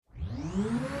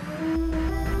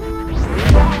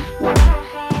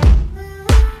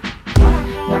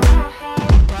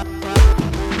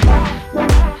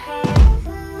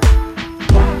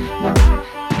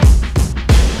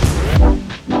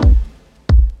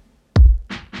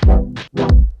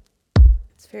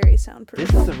sound pretty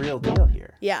This is the real deal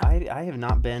here. Yeah. I have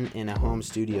not been in a home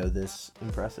studio this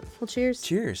impressive. Well, cheers.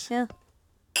 Cheers. Yeah.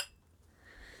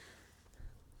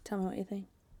 Tell me what you think.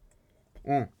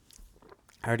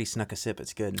 I already snuck a sip.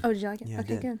 It's good. Oh, did you like it? Yeah, I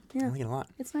Okay, did. good. I Yeah. like it a lot.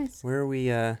 It's nice. Where are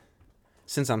we,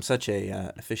 since I'm such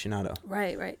a aficionado,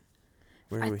 Right.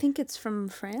 where are I we? think it's from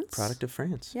France. Product of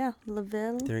France. Yeah,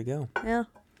 Lavelle. There you go. Yeah.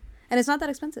 And it's not that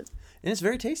expensive, And it's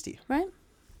very tasty. right?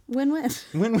 Win-win.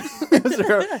 Those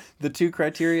are the two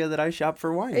criteria that I shop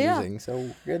for wine Yeah. using,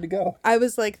 so good to go. I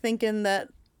was like thinking that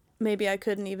maybe I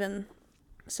couldn't even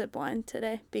sip wine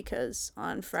today because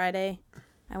on Friday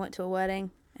I went to a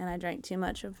wedding and I drank too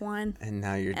much of wine. And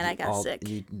now you're And I got sick.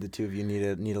 The two of you need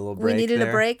a little break. We needed there.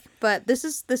 a break, but this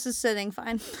is sitting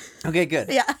fine. Okay, good.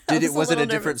 Yeah, Was it a little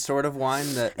different sort of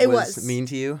wine that It was was. mean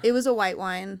to you? It was a white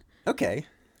wine, Okay.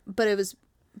 but it was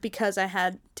because I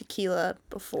had tequila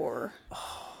before.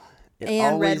 It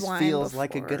And red always wine feels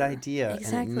like a good before. idea, and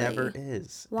it never Exactly. is.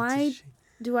 It's a Why shame.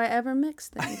 do I ever mix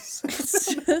things?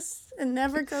 It's just, it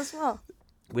never goes well.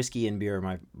 Whiskey and beer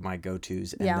are my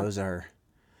go-tos, and Yeah. those are,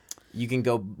 you can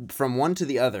go from one to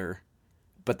the other,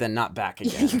 but then not back Yeah,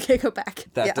 again. you can't go back.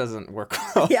 That yeah. doesn't work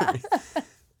well. Yeah.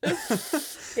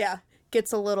 Yeah.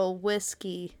 Gets a little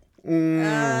whiskey.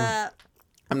 I'm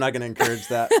not going to encourage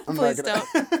that. I'm Please not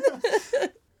gonna...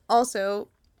 don't. Also,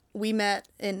 we met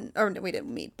or we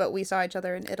didn't meet, but we saw each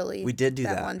other in Italy. We did do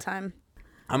that. one time.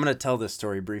 I'm going to tell this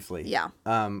story briefly. Yeah.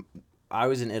 I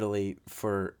was in Italy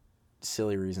for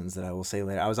silly reasons that I will say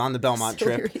later. I was on the Belmont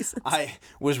Silly trip. reasons. I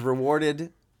was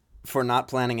rewarded for not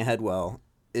planning ahead well.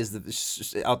 I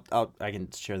can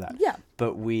share that. Yeah.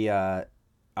 But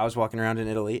I was walking around in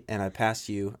Italy and I passed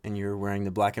you and you were wearing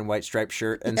the black and white striped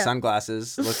shirt and Yeah.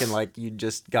 sunglasses, looking like you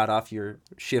just got off your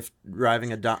shift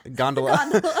driving a gondola.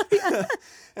 Yeah.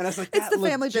 And I was like, It's that the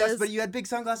looked family just, biz. but you had big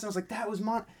sunglasses. And I was like, that was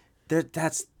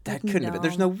that couldn't have been.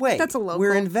 There's no. no way. That's a We're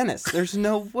local. in Venice. There's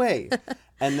no way.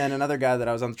 And then another guy that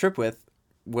I was on the trip with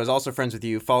was also friends with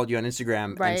you, followed you on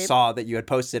Instagram Right. and saw that you had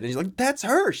posted. And he's like, that's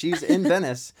her. She's in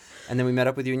Venice. And then we met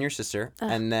up with you and your sister.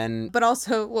 And then, But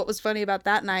also, what was funny about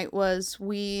that night was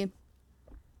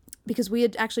because we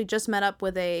had actually just met up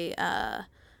with a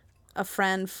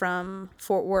friend from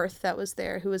Fort Worth that was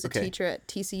there, who was a Okay. teacher at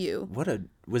TCU.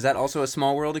 was that also a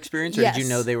small world experience? Or did you Yes.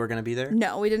 know they were going to be there?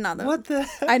 No, we did not know. What the?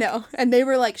 I know. And they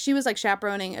were like, she was like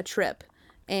chaperoning a trip,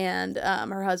 and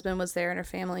her husband was there and her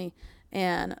family,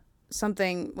 and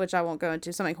something, which I won't go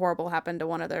into, something horrible happened to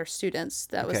one of their students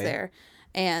that was Okay. there.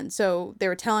 And so they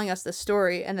were telling us the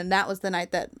story, and then that was the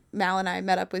night that Mal and I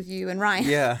met up with you and Ryan.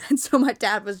 Yeah. And so my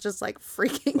dad was just like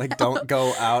freaking Like, out. don't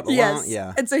go out alone? Yes.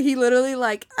 Yeah. And so he literally,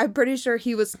 like, I'm pretty sure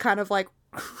he was kind of like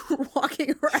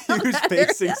walking around. He was that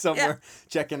pacing area. somewhere,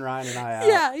 checking Ryan and I out.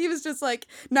 Yeah, he was just like,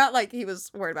 not like he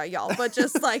was worried about y'all, but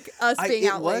just like us being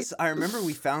out late. I remember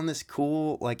we found this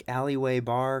cool like alleyway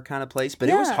bar kind of place, but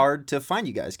it was Yeah. hard to find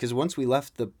you guys because once we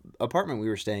left the apartment we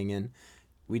were staying in,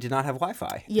 we did not have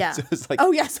Wi-Fi. Yeah. So it was like,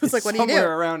 Oh, yeah, so it's like, what do you do?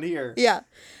 somewhere around here. Yeah.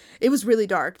 It was really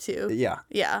dark, too. Yeah.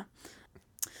 Yeah.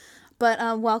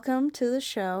 But welcome to the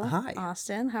show. Hi.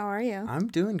 Austin. How are you? I'm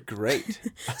doing great.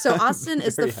 So Austin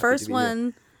is very the happy to first be here.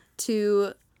 one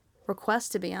to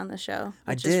request to be on the show,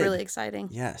 I which is did. really exciting.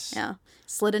 Yes. Yeah.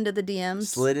 Slid into the DMs.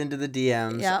 Slid into the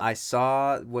DMs. Yep. I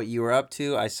saw what you were up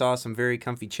to. I saw some very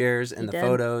comfy chairs in the did.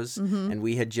 photos, and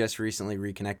we had just recently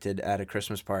reconnected at a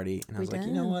Christmas party, and I We was like,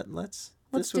 you know did. what? Let's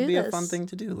This would do be a this. fun thing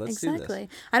to do. Let's do this. Exactly.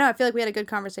 I know. I feel like we had a good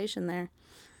conversation there.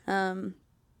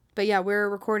 But yeah, we're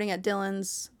recording at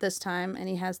Dylan's this time, and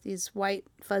he has these white,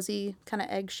 fuzzy, kind of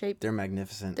egg-shaped. They're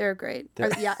magnificent. They're great.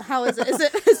 Yeah. How is it? Is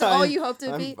it all you hope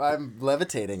to be? I'm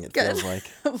levitating, it Good. feels like.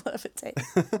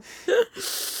 Levitate.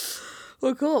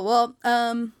 Well, cool. Well,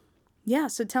 yeah.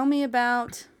 So tell me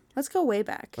about. Let's go way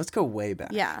back. Let's go way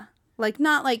back. Yeah. Like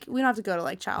not like we don't have to go to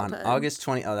like On childhood. August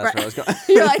 20. Oh, that's where I was going.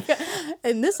 You're like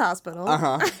in this hospital.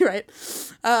 Uh-huh. Right.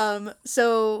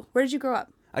 So where did you grow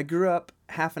up? I grew up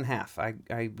half and half.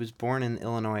 I was born in the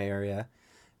Illinois area,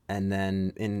 and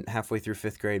then in halfway through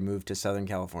 5th grade moved to Southern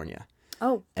California.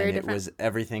 Oh, very And different. it was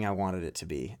everything I wanted it to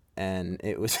be. And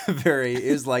it was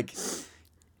it was like,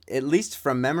 at least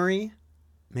from memory,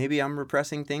 maybe I'm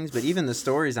repressing things, but even the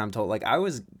stories I'm told, like I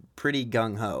was pretty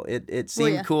gung-ho. It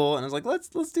seemed yeah. cool, and I was like, let's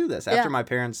do this. Yeah. After my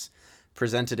parents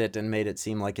presented it and made it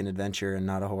seem like an adventure and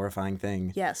not a horrifying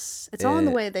thing. Yes, it's all in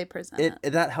the It- way they present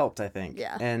it. That helped, I think.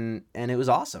 Yeah. And it was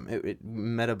awesome. It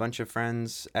met a bunch of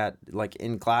friends at like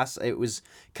in class. It was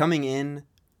coming in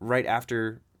right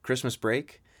after Christmas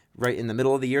break, right in the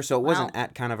middle of the year. So it wasn't Wow.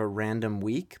 at kind of a random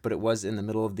week, but it was in the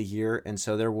middle of the year, and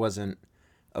so there wasn't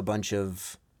a bunch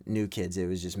of new kids. It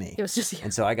was just me. It was just you.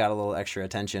 And so I got a little extra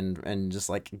attention and just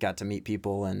like got to meet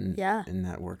people and Yeah. and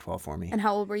that worked well for me. And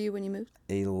how old were you when you moved?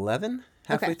 11,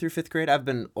 halfway Okay. through 5th grade. I've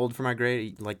been old for my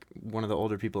grade, like one of the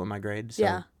older people in my grade. So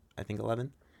Yeah. I think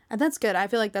 11. And that's good. I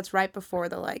feel like that's right before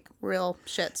the like real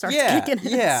shit starts Yeah, kicking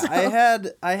in. yeah.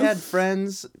 so- I had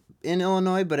friends in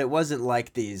Illinois, but it wasn't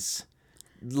like these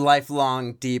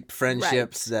lifelong deep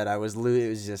friendships that I was it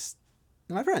was just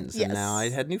my friends. Yes. And now I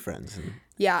had new friends. And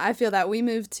Yeah, I feel that. We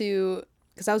moved to,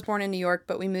 because I was born in New York,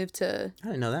 but we moved to, I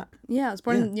didn't know that. yeah, I was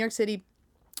born in New York City,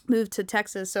 moved to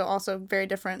Texas, so also very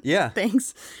different Yeah.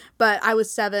 things. But I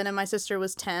was 7 and my sister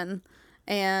was 10.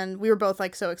 And we were both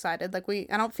like so excited. Like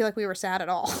I don't feel like we were sad at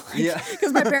all. Like, Yeah.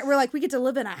 Because my parents were like, we get to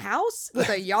live in a house with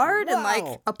a yard and like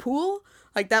Wow. a pool.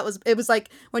 Like it was like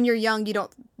when you're young, you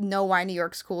don't know why New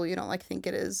York's cool. You don't like think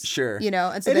it is. Sure. You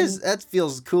know, and so It then, is. That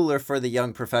feels cooler for the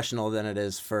young professional than it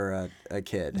is for a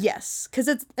kid. Yes. Because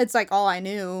it's like all I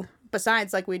knew.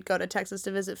 Besides, like we'd go to Texas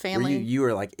to visit Were family. you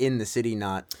were like in the city,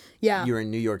 not Yeah. you were in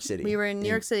New York City. We were in New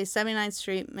York City, 79th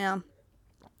Street, yeah.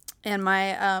 And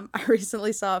my I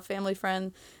recently saw a family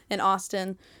friend in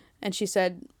Austin, and she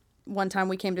said one time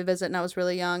we came to visit, and I was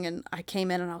really young, and I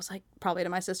came in, and I was like, probably to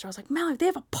my sister, I was like, Mallory, they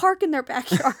have a park in their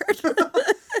backyard.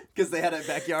 Because they had a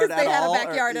backyard Because they had all, a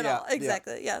backyard or- at yeah, all. yeah.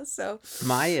 Exactly, yeah. So,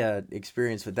 My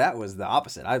experience with that was the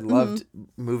opposite. I loved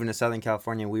moving to Southern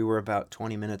California. We were about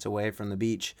 20 minutes away from the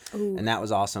beach, and that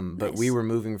was awesome. But we Nice. were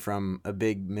moving from a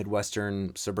big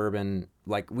Midwestern suburban,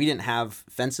 like we didn't have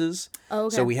fences. Oh,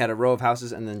 okay. So we had a row of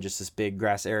houses and then just this big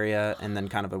grass area and then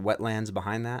kind of a wetlands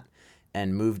behind that,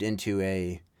 and moved into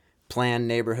a planned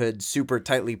neighborhood, super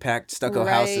tightly packed stucco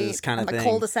right, houses kind of on the thing.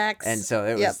 cul-de-sacs. And so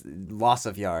it Yep. was loss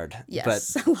of yard.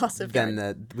 Yes, But loss of then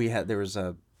yard. there was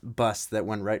a bus that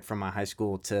went right from my high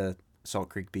school to Salt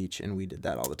Creek Beach, and we did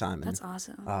that all the time. And That's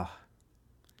awesome. ah,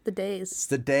 The days. it's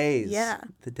the days. Yeah.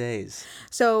 The days.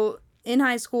 So in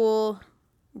high school,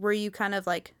 were you kind of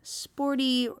like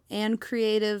sporty and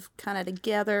creative kind of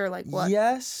together? Like what?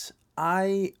 Yes,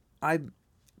 I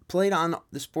played on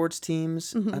the sports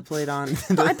teams. I played on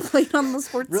I played on the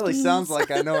sports really teams. sounds like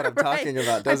I know what I'm Right. talking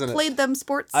about, doesn't I it? played them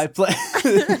sports. I play.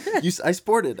 I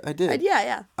sported. I did.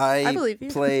 yeah. I believe you.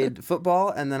 played football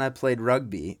and then I played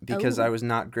rugby because Oh. I was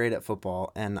not great at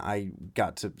football, and I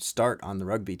got to start on the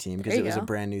rugby team because There it you was a go.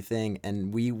 brand new thing,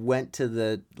 and we went to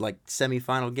the like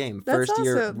semifinal game. That's First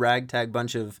year awesome. ragtag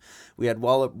bunch of we had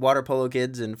water polo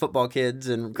kids and football kids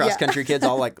and cross country kids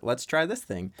all like, let's try this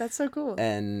thing. That's so cool.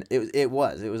 And it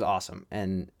was awesome.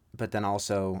 But then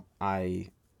also I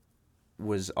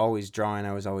was always drawing,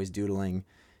 I was always doodling.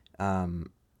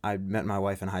 I met my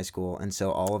wife in high school, and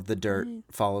so all of the dirt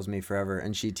follows me forever,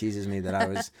 and she teases me that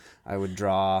I would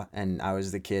draw, and I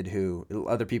was the kid who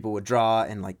other people would draw,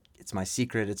 and like it's my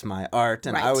secret, it's my art,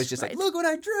 and I Right, was just like, right. look what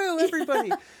I drew,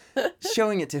 everybody,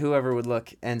 showing it to whoever would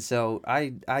look. And so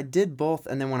I did both,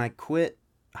 and then when I quit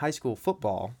high school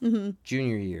football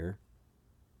junior year,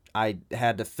 I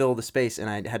had to fill the space, and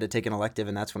I had to take an elective,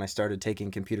 and that's when I started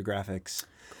taking computer graphics.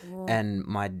 Cool. And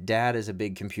my dad is a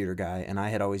big computer guy, and I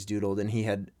had always doodled, and he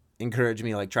had encouraged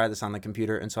me like try this on the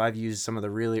computer. And so I've used some of the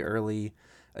really early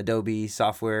Adobe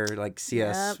software like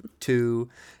CS2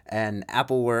 and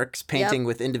AppleWorks, painting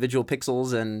with individual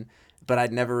pixels, but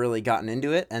I'd never really gotten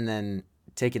into it. And then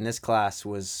taking this class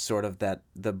was sort of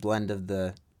the blend of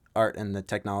the art and the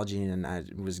technology, and I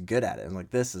was good at it. I'm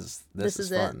like, this is is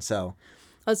fun. it. So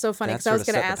That's so funny that because I was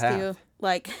sort going of to set ask the you, path.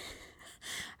 like,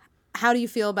 how do you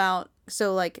feel about,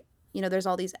 so like, you know, there's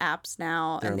all these apps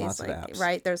now. There and are these lots of like, apps.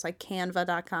 right? There's like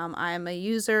canva.com. I am a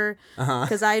user Uh-huh.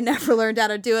 because I never learned how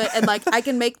to do it. And like, I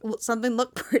can make something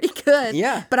look pretty good.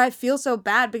 Yeah. But I feel so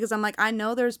bad because I'm like, I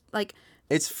know there's like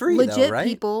it's free legit though, right?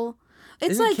 people.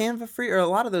 It's Isn't like, Canva free? Or a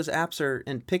lot of those apps are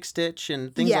in PicStitch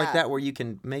and things like Yeah. that where you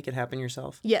can make it happen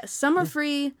yourself. yes, some are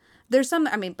free. There's some,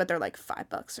 I mean, but they're like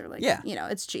 $5 or like, Yeah. you know,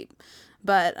 it's cheap.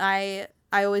 But I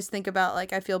always think about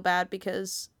like, I feel bad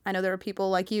because I know there are people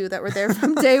like you that were there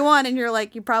from day one, and you're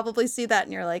like, you probably see that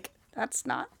and you're like, that's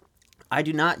not. I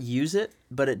do not use it,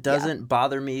 but it doesn't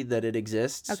bother me that it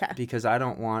exists. Okay. Because I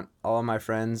don't want all of my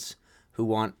friends who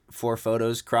want 4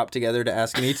 photos cropped together to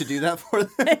ask me to do that for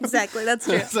them. Exactly, that's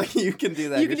true. It's like you can do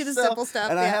that You can do the yourself. simple stuff,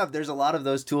 And I yeah. have. There's a lot of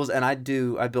those tools, and I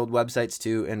build websites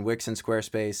too, and Wix and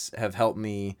Squarespace have helped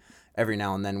me every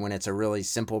now and then when it's a really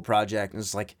simple project, and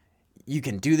it's like, you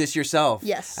can do this yourself.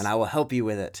 Yes. And I will help you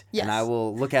with it. Yes. And I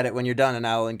will look at it when you're done, and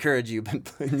I will encourage you, but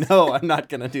no, I'm not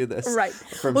going to do this. Right.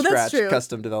 From Well, that's scratch, true.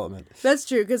 custom development. That's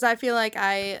true, because I feel like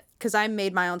because I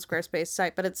made my own Squarespace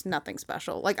site, but it's nothing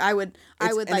special. Like I would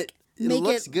And like it make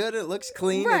looks it good, it looks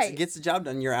clean, Right. it gets the job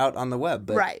done, you're out on the web.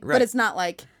 But, right. But it's not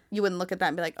like you wouldn't look at that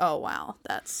and be like, oh wow,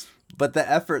 that's but the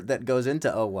effort that goes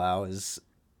into Oh Wow is,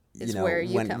 It's where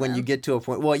you come when you in. get to a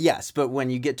point, well, yes, but when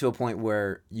you get to a point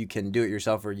where you can do it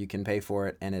yourself or you can pay for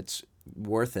it and it's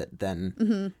worth it,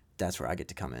 then that's where I get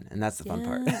to come in. And that's the fun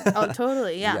part. Oh,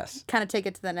 totally. Yeah. Yes. Kind of take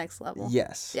it to the next level.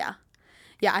 Yes. Yeah.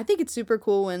 Yeah. I think it's super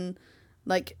cool when,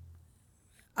 like,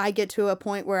 I get to a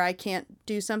point where I can't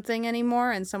do something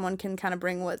anymore and someone can kind of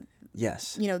bring what,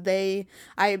 Yes. you know,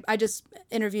 I just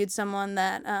interviewed someone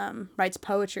that writes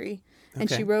poetry, and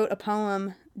Okay. she wrote a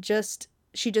poem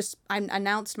I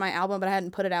announced my album, but I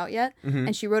hadn't put it out yet.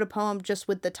 And she wrote a poem just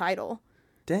with the title.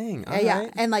 Dang. All Yeah.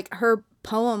 right. And like her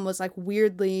poem was like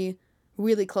weirdly,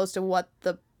 really close to what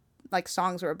the like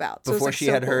songs were about. So it was, Before like, she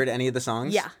so had cool. heard any of the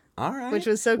songs? Yeah. All right. Which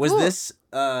was so Was cool. this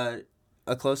a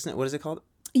closeness? What is it called?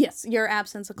 Yes, Your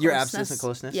Absence of Closeness. Your Absence of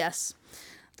Closeness? Yes.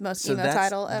 The most So emo that's,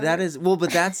 title ever. that is, well,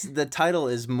 but that's, the title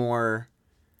is more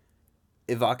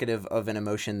evocative of an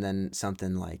emotion than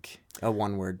something like a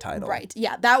one-word title. Right.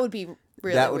 Yeah, that would be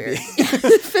really That would weird. be-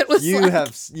 if it was You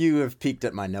like, you have peeked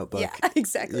at my notebook. yeah,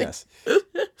 exactly. Yes.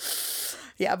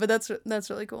 Yeah, but that's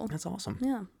really cool. That's awesome.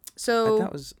 Yeah. So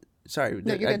That was, sorry,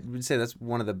 No, you're I good. would say that's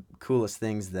one of the coolest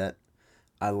things that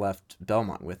I left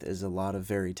Belmont with, is a lot of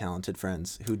very talented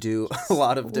friends who do a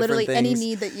lot of different literally things. any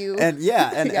need that you And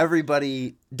yeah, and Yeah.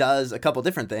 everybody does a couple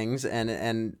different things,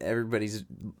 and everybody's,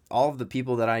 all of the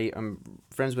people that I am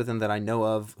friends with and that I know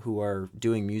of who are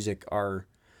doing music are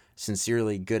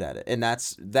sincerely good at it, and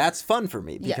that's fun for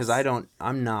me because Yes.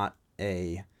 I'm not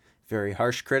a very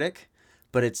harsh critic,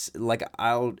 but it's like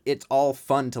it's all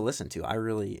fun to listen to. I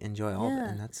really enjoy all of it, Yeah.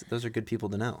 and those are good people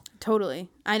to know. Totally.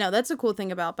 I know. That's a cool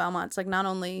thing about Belmont. It's like not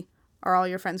only are all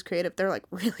your friends creative, they're like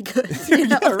really good. You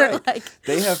know? Yeah, They're right. like,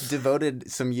 They have devoted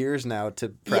some years now to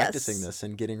practicing Yes. this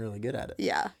and getting really good at it.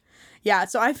 yeah. Yeah.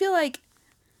 So I feel like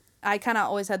I kind of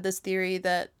always had this theory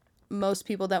that most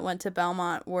people that went to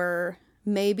Belmont were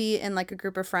maybe in like a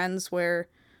group of friends where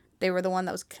they were the one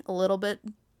that was a little bit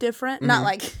different. Not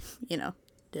like, you know,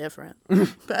 different,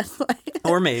 but like,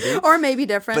 Or maybe. or maybe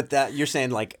different. But that you're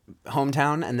saying like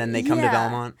hometown, and then they come to Yeah.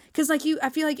 Belmont. Because like I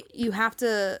feel like you have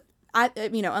to,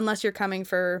 you know, unless you're coming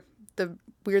for the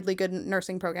weirdly good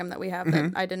nursing program that we have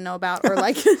that I didn't know about, or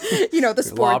like, you know, the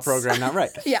sports Law program, not right.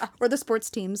 Yeah, or the sports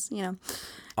teams, you know,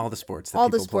 All the sports. That all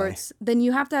the people play. sports. Then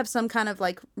you have to have some kind of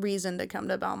like reason to come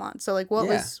to Belmont. So like, what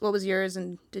Yeah. was yours,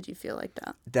 and did you feel like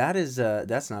that? That is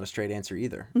that's not a straight answer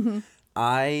either. Mm-hmm.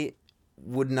 I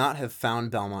would not have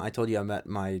found Belmont. I told you I met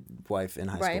my wife in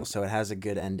high school, Right. so it has a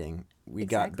good ending. But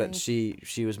Exactly.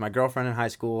 she was my girlfriend in high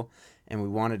school, and we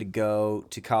wanted to go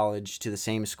to college to the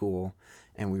same school,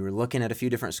 and we were looking at a few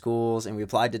different schools, and we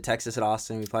applied to Texas at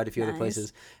Austin, we applied to a few other Nice.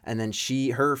 places, and then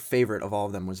her favorite of all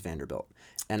of them was Vanderbilt.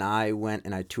 And I went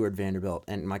and I toured Vanderbilt,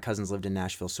 and my cousins lived in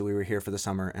Nashville, so we were here for the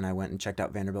summer, and I went and checked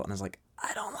out Vanderbilt, and I was like,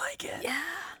 I don't like it. Yeah.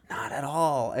 Not at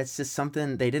all. It's just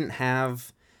something, they didn't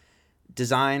have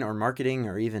design or marketing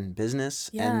or even business,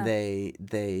 Yeah. and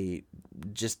they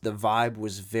just, the vibe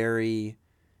was very,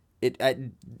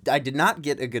 I did not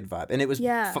get a good vibe, and it was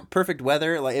Yeah. perfect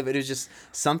weather. Like, it was just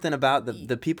something about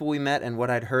the people we met and what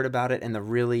I'd heard about it, and the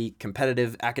really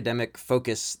competitive academic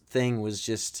focus thing was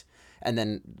just, and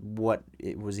then what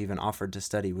it was even offered to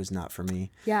study was not for me.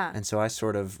 Yeah. And so I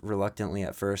sort of reluctantly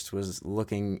at first was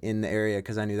looking in the area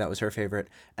because I knew that was her favorite,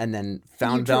 and then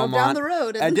found You drove Belmont. down the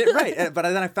road I and- did, right. But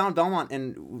then I found Belmont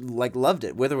and like loved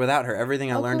it with or without her.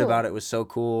 Everything I learned cool. about it was so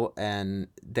cool, and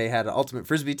they had an ultimate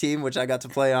frisbee team which I got to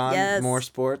play on. Yes. More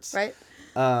sports. Right.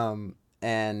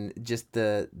 And just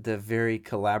the very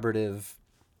collaborative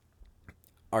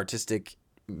artistic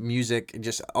music,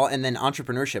 just all, and then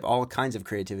entrepreneurship, all kinds of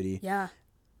creativity. Yeah.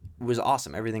 Was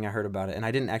awesome. Everything I heard about it, and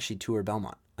I didn't actually tour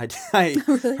Belmont. I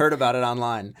heard about it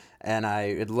online, and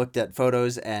I had looked at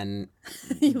photos, and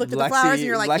You looked at the flowers and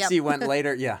you're like, Lexi yep. went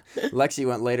later. Yeah, Lexi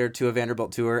went later to a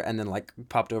Vanderbilt tour, and then like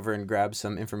popped over and grabbed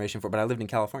some information for. But I lived in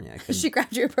California. I couldn't- She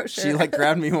grabbed your brochure. she like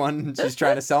grabbed me one. And she's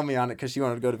trying to sell me on it because she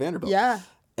wanted to go to Vanderbilt. Yeah.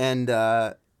 And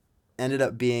ended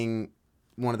up being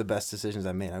one of the best decisions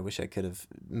I made. I wish I could have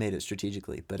made it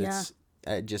strategically, but Yeah.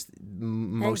 it's just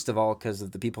most of all because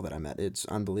of the people that I met. It's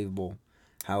unbelievable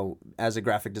how, as a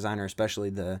graphic designer,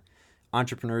 especially the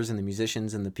entrepreneurs and the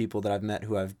musicians and the people that I've met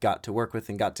who I've got to work with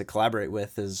and got to collaborate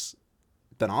with has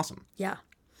been awesome. Yeah.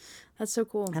 That's so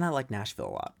cool. And I like Nashville a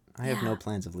lot. I have no Yeah.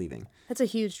 plans of leaving. That's a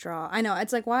huge draw. I know.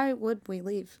 It's like, why would we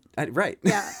leave? Right.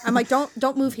 Yeah. I'm like,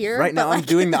 don't move here. Right now, but, I'm like-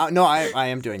 doing that. No, I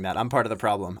am doing that. I'm part of the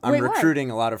problem. I'm Wait, why? recruiting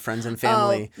a lot of friends and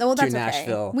family well, to that's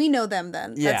Nashville. Okay. We know them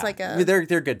then. Yeah, That's like a.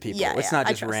 they're good people. Yeah, It's yeah, not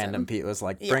I just trust random them. people. It's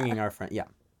like Yeah. bringing our friend. Yeah,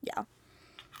 Yeah.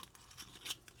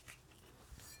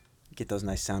 get those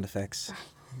nice sound effects.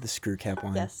 The screw cap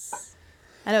one. Yes.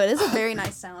 I know. It is a very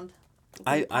nice sound.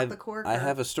 pop the cork. I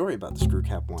have a story about the screw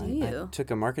cap wine. Do you? I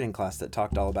took a marketing class that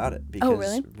talked all about it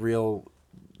because really?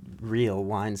 real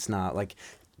wine snob, like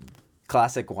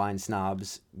classic wine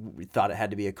snobs, thought it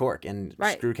had to be a cork, and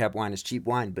Right. screw cap wine is cheap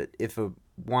wine. But if a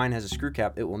wine has a screw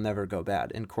cap, it will never go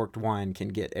bad, and corked wine can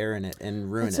get air in it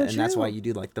and ruin That's it, so and that's why true. you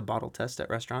do like the bottle test at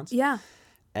restaurants. Yeah.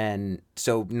 And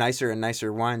so nicer and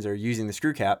nicer wines are using the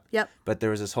screw cap. Yep. But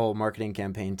there was this whole marketing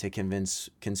campaign to convince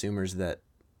consumers that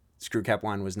screw cap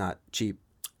wine was not cheap,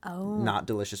 Oh. not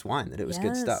delicious wine, that it was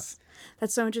good stuff.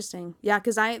 That's so interesting. Yeah,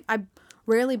 because I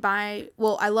rarely buy.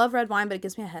 Well, I love red wine, but it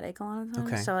gives me a headache a lot of the time.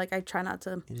 Okay. So like I try not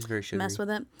to It is very sugary. mess with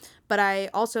it. But I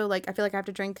also like I feel like I have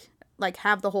to drink like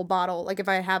have the whole bottle. Like if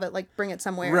I have it, like bring it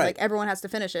somewhere. Right. Like everyone has to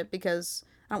finish it because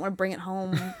I don't want to bring it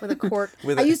home with a cork.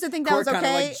 With I a used to think that was cork okay.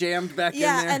 kinda like jammed back in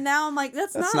yeah, there. and now I'm like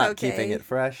that's That's not not okay. keeping it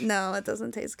fresh. No, it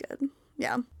doesn't taste good.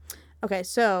 Yeah. Okay,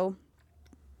 so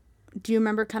do you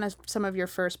remember kind of some of your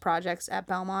first projects at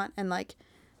Belmont and like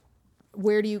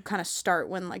where do you kind of start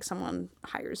when like someone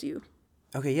hires you?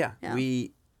 Okay, yeah. Yeah.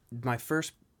 My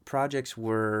first projects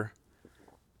were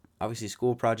obviously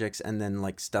school projects, and then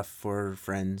like stuff for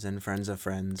friends and friends of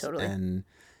friends, Totally. and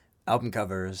album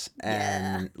covers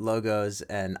and logos.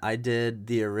 And I did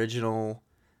the original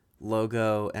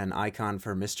logo and icon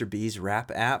for Mr. B's rap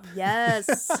app. Yes,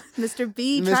 Mr.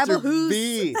 B, Tribal Mr. Who's.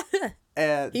 B.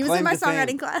 He was in my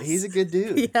songwriting class. He's a good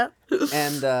dude. Yep.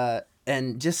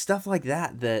 And just stuff like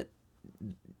that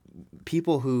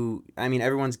people who, I mean,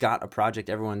 everyone's got a project,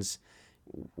 everyone's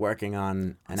working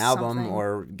on an album Something.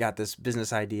 or got this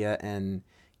business idea, and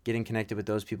getting connected with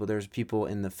those people. There's people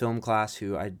in the film class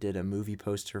who I did a movie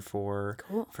poster for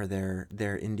Cool. for their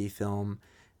indie film,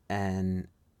 and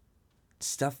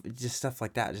stuff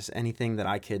like that. Just anything that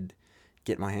I could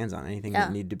get my hands on, anything Yeah.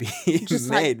 that needed to be Just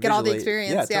made like get all the visually.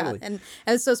 experience. Yeah, Totally. and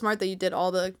it's so smart that you did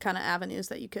all the kind of avenues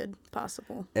that you could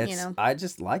possible. It's, you know. I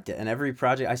just liked it. And every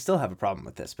project, I still have a problem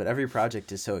with this, but every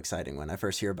project is so exciting. When I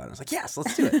first hear about it, I was like, yes,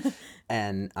 let's do it.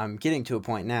 And I'm getting to a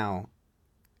point now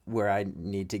where I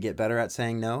need to get better at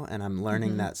saying no. And I'm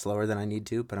learning that slower than I need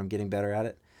to, but I'm getting better at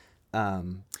it.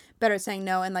 Better at saying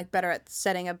no and like better at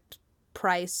setting a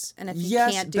price. And if you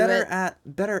Yes, can't do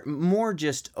it, more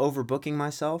just overbooking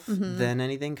myself than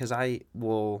anything. Cause I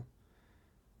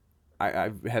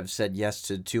have said yes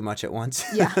to too much at once.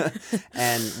 Yeah.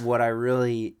 And what I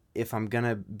really, if I'm going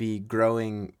to be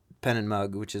growing Pen and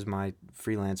Mug, which is my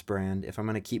freelance brand, if I'm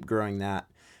going to keep growing that,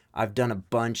 I've done a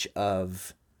bunch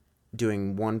of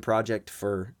doing one project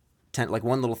for 10, like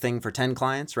one little thing for 10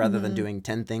 clients rather than doing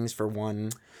 10 things for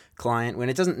one client, when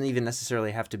it doesn't even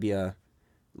necessarily have to be a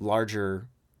larger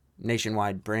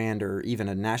nationwide brand or even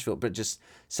a Nashville, but just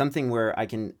something where I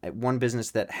can, one business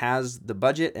that has the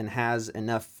budget and has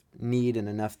enough need and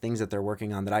enough things that they're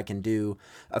working on, that I can do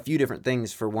a few different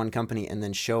things for one company and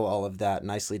then show all of that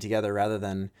nicely together, rather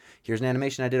than here's an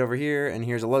animation I did over here and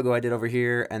here's a logo I did over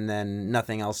here and then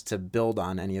nothing else to build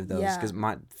on any of those. Yeah. Because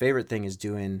my favorite thing is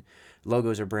doing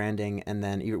logos or branding, and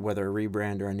then either whether a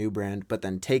rebrand or a new brand, but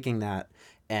then taking that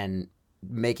and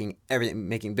making everything,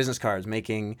 making business cards,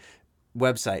 making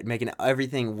website, making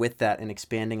everything with that and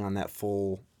expanding on that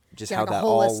full, just Yeah, how like a that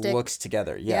all holistic- looks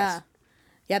together. Yes. yeah.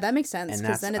 Yeah, that makes sense. And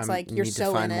Because that's, then it's I like you're need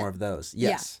so to find in more it. of those.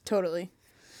 Yes. Yeah, totally.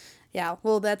 Yeah.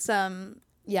 Well, that's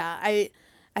yeah, I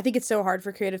think it's so hard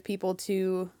for creative people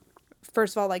to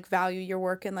first of all like value your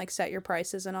work and like set your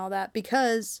prices and all that,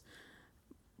 because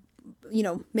you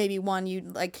know, maybe one, you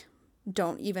like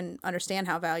don't even understand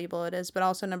how valuable it is, but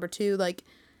also number two, like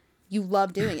you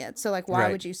love doing it. So like why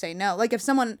Right. would you say no? Like if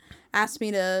someone asked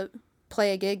me to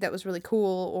play a gig that was really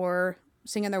cool or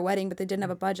sing in their wedding but they didn't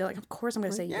have a budget, like of course I'm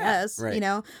going to say yes, right. you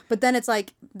know? But then it's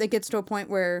like it gets to a point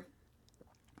where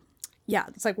yeah,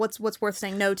 it's like what's worth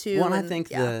saying no to. Well, and I and,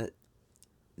 think yeah.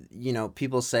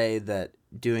 people say that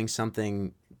doing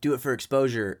something, do it for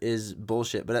exposure, is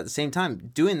bullshit. But at the same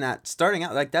time, doing that, starting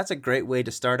out, like that's a great way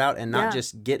to start out and not Yeah.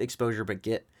 just get exposure, but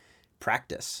get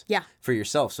practice Yeah. for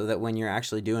yourself, so that when you're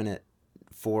actually doing it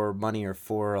for money or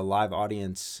for a live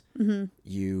audience,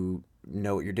 you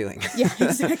know what you're doing. Mm-hmm. Yeah,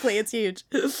 exactly. It's huge.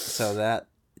 So that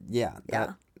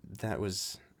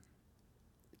was,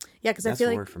 Yeah, because I that's feel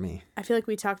what like worked for me. I feel like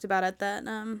we talked about at that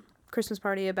Christmas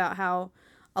party about how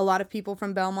a lot of people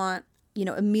from Belmont, you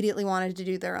know, immediately wanted to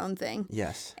do their own thing.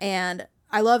 Yes. And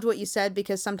I loved what you said,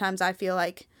 because sometimes I feel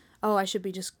like, oh, I should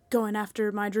be just going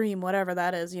after my dream, whatever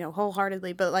that is, you know,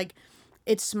 wholeheartedly. But like,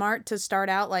 it's smart to start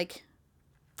out like,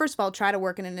 first of all, try to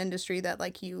work in an industry that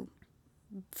like you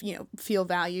know, feel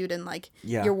valued and like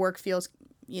Yeah. your work feels,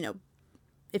 you know,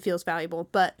 it feels valuable.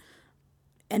 But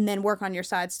and then work on your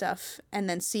side stuff and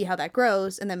then see how that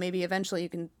grows. And then maybe eventually you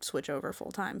can switch over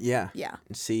full time. Yeah. Yeah.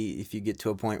 See if you get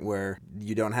to a point where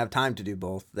you don't have time to do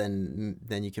both, then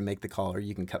you can make the call or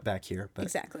you can cut back here. But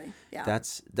exactly. Yeah.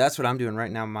 That's what I'm doing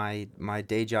right now. My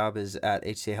day job is at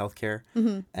HCA Healthcare,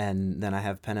 and then I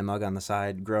have Pen and Mug on the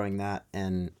side, growing that,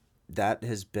 and that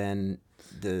has been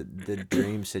the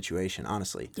dream situation,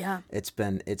 honestly. Yeah.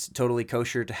 It's totally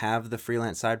kosher to have the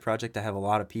freelance side project. I have a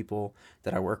lot of people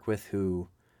that I work with who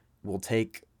will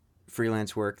take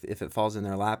freelance work if it falls in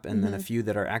their lap, and then a few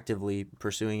that are actively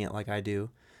pursuing it like I do.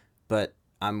 But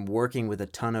I'm working with a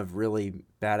ton of really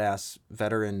badass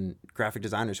veteran graphic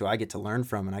designers who I get to learn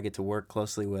from and I get to work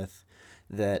closely with,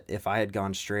 that if I had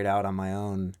gone straight out on my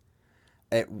own,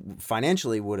 it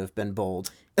financially would have been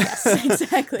bold. Yes,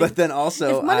 exactly. But then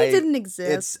also, if money didn't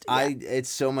exist, it's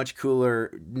so much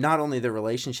cooler, not only the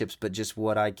relationships, but just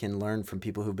what I can learn from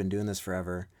people who've been doing this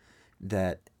forever,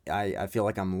 that I feel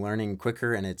like I'm learning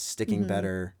quicker and it's sticking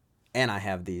better. And I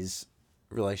have these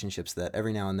relationships that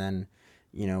every now and then,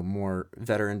 more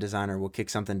veteran designer will kick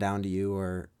something down to you,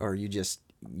 or you just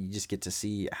get to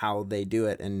see how they do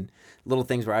it, and little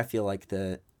things where I feel like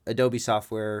the Adobe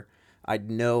software, I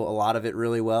know a lot of it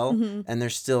really well, and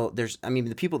there's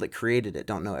the people that created it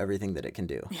don't know everything that it can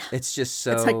do. Yeah. It's just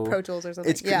so... It's like Pro Tools or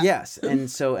something. Yes, and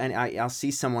I'll see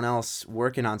someone else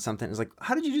working on something, it's like,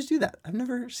 how did you just do that? I've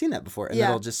never seen that before. And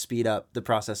it'll just speed up the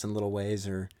process in little ways,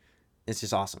 or... It's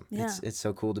just awesome. Yeah. It's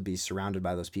so cool to be surrounded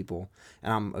by those people.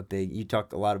 And you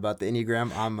talk a lot about the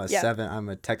Enneagram. I'm a 7. I'm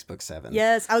a textbook 7.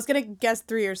 Yes. I was going to guess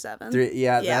 3 or 7. 3,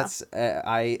 that's,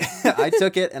 I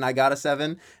took it and I got a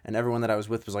 7, and everyone that I was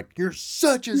with was like, you're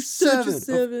such a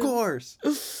 7. Of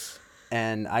course.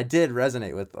 And I did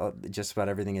resonate with just about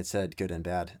everything it said, good and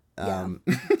bad.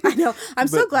 I know. I'm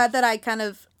so glad that I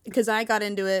because I got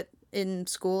into it in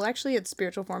school, actually, at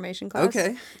spiritual formation class.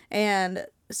 Okay. And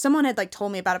someone had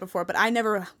told me about it before, but I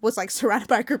never was surrounded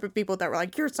by a group of people that were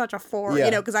like, you're such a 4,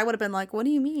 because I would have been like, what do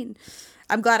you mean?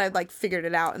 I'm glad I figured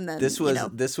it out. And then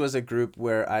this was a group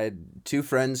where I had 2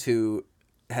 friends who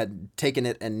had taken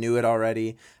it and knew it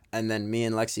already. And then me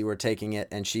and Lexi were taking it,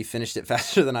 and she finished it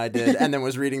faster than I did, and then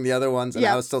was reading the other ones, and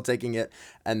I was still taking it,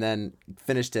 and then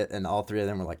finished it, and all 3 of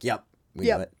them were like, yep, we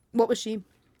know it. What was she?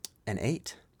 An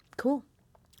 8. Cool.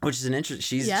 Which is an interest.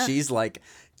 She's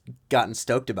gotten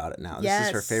stoked about it now. This is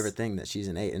her favorite thing, that she's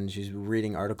an 8, and she's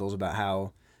reading articles about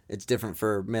how it's different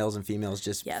for males and females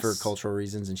just for cultural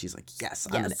reasons, and she's like,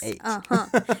 I'm an 8.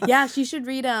 Yeah, she should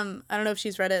read I don't know if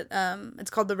she's read it.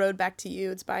 It's called The Road Back to You.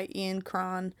 It's by Ian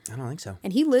Cron. I don't think so.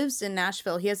 And he lives in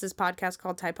Nashville. He has this podcast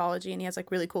called Typology, and he has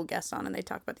really cool guests on, and they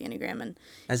talk about the Enneagram. And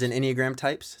as in Enneagram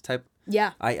types?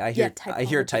 Yeah. I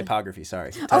hear typography,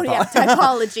 sorry.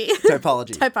 Typology.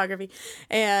 Typography.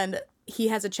 And he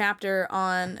has a chapter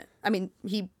on,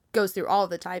 he goes through all of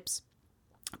the types,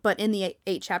 but in the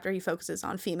 8 chapter, he focuses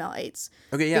on female 8s.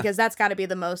 Okay, yeah. Because that's got to be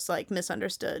the most,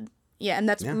 misunderstood. Yeah, and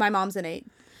that's, my mom's an 8.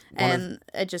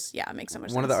 It just, it makes so much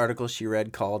sense. One of the articles she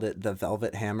read called it the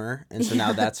Velvet Hammer, and so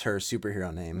now that's her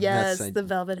superhero name. Yes, the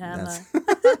Velvet Hammer.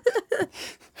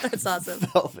 That's awesome.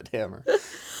 Velvet Hammer.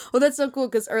 Well, that's so cool,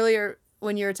 because earlier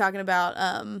when you were talking about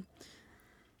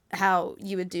how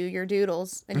you would do your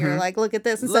doodles, and you're like, look at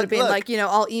this, instead of being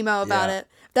all emo about it.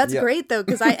 That's great, though,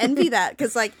 because I envy that,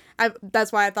 because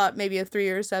that's why I thought maybe a 3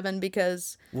 or a 7,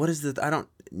 because... What is I don't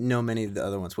know many of the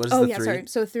other ones. What is the 3? Sorry.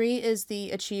 So 3 is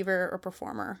the achiever or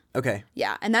performer. Okay.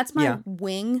 Yeah, and that's my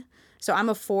wing. So I'm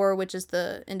a 4, which is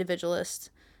the individualist,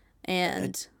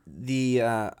 and...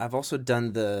 I've also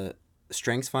done the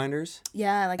Strengths Finders.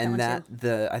 Yeah, I like that one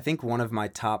too. I think one of my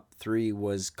top 3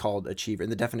 was called Achiever,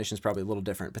 and the definition is probably a little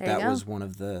different, but that was one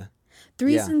of the...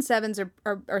 3s and 7s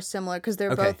are similar, because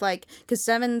they're both because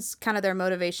 7s kind of their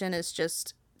motivation is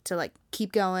just to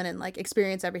keep going and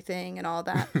experience everything and all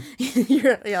that.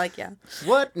 you're like, yeah.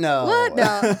 What? No.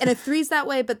 And a 3's that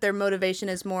way, but their motivation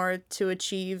is more to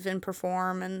achieve and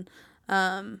perform, and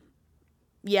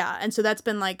and so that's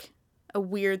been a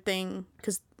weird thing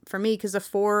for me, because a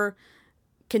 4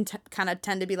 can kind of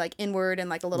tend to be inward and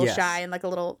a little shy and a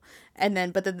little,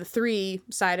 but then the 3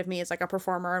 side of me is a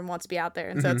performer and wants to be out there,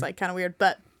 and so it's kind of weird.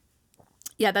 But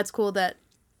yeah, that's cool that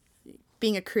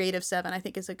being a creative 7, I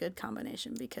think, is a good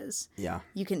combination, because you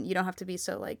don't have to be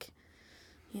so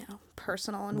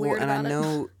personal and weird about it. And I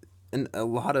know and a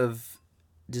lot of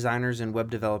designers and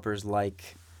web developers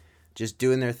just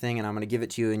doing their thing, and I'm going to give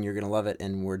it to you and you're going to love it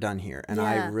and we're done here. And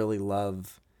I really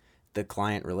love the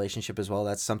client relationship as well.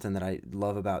 That's something that I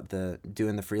love about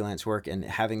doing the freelance work and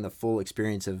having the full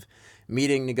experience of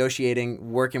meeting,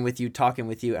 negotiating, working with you, talking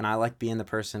with you. And I like being the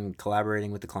person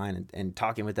collaborating with the client and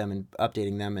talking with them and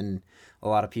updating them. And a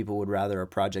lot of people would rather a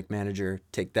project manager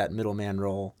take that middleman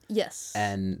role. Yes.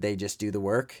 And they just do the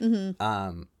work.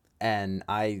 And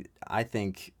I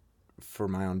think for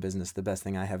my own business, the best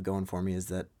thing I have going for me is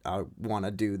that I want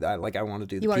to do that. Like I want to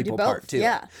do the people part too.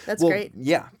 Yeah, that's great.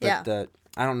 Yeah, but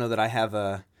I don't know that I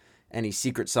have any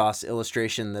secret sauce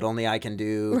illustration that only I can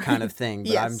do kind of thing.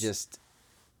 But I'm just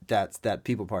that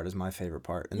people part is my favorite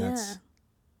part, and that's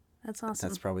awesome.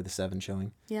 That's probably the 7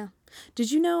 showing. Yeah.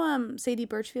 Did you know Sadie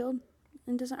Birchfield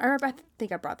in design? Or I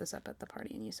think I brought this up at the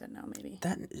party, and you said no, maybe.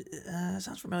 That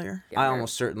sounds familiar. Yeah, I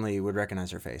almost certainly would recognize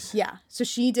her face. Yeah. So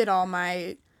she did all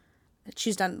my.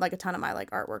 She's done like a ton of my like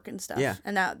artwork and stuff. Yeah.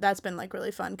 And that's been like really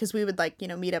fun because we would like,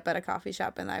 meet up at a coffee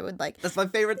shop and I would like. That's my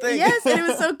favorite thing. Yes. And it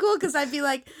was so cool because I'd be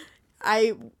like,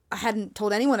 I hadn't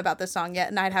told anyone about this song yet.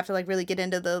 And I'd have to like really get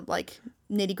into the like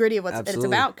nitty gritty of what it's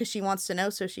about because she wants to know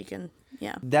so she can.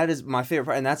 Yeah. That is my favorite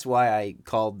part. And that's why I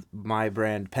called my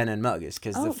brand Pen and Mug is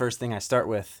because the first thing I start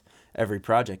with every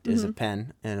project is a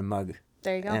pen and a mug.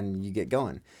 There you go. And you get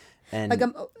going.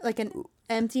 And like an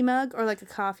empty mug or like a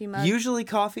coffee mug? Usually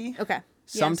coffee. Okay.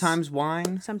 Sometimes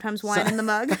wine. Sometimes wine in the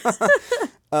mug.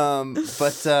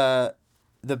 But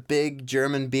the big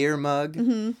German beer mug,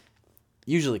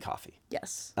 usually coffee.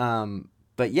 Yes.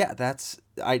 But yeah,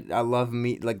 I love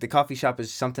meat. Like the coffee shop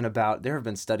is something about, there have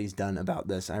been studies done about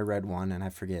this. I read one and I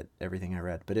forget everything I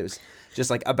read, but it was just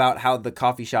like about how the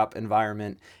coffee shop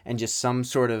environment and just some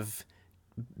sort of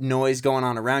noise going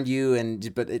on around you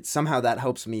but it somehow that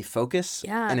helps me focus.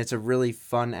 Yeah. And it's a really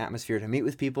fun atmosphere to meet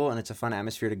with people and it's a fun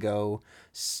atmosphere to go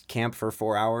camp for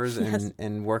 4 hours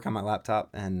and work on my laptop.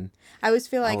 And I always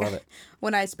feel like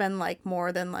when I spend like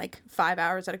more than like 5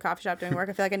 hours at a coffee shop doing work,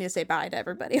 I feel like I need to say bye to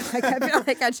everybody. Like I feel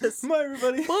like I just bye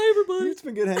everybody. It's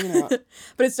been good hanging out.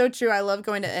 But it's so true. I love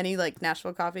going to any like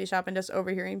Nashville coffee shop and just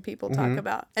overhearing people talk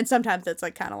about, and sometimes it's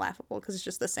like kind of laughable because it's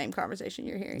just the same conversation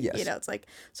you're hearing. Yes. It's like,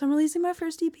 so I'm releasing my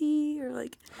first EP or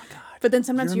like, oh my God. But then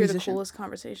sometimes you hear the coolest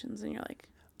conversations and you're like,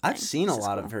 I've seen a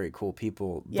lot of very cool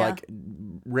people, Yeah. like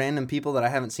random people that I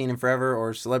haven't seen in forever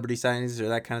or celebrity signings or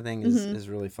that kind of thing is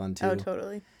really fun too. Oh,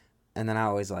 totally. And then I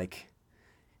always like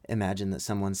imagine that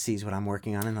someone sees what I'm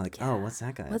working on and they're like, oh, what's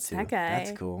that guy? What's that guy?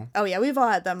 That's cool. Oh yeah, we've all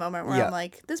had that moment where I'm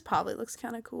like, this probably looks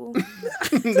kind of cool.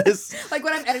 This like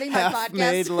when I'm editing my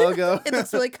half-made podcast, logo. it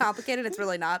looks really complicated. It's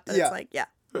really not, but it's like, yeah.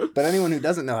 But anyone who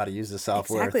doesn't know how to use the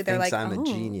software Exactly. They're thinks like, I'm a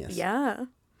genius. Yeah.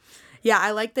 Yeah,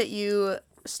 I like that you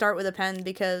start with a pen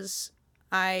because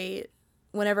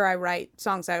whenever I write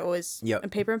songs, I always on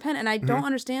paper and pen, and I don't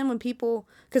understand when people,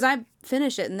 because I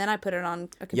finish it and then I put it on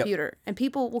a computer, and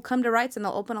people will come to writes and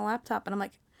they'll open a laptop, and I'm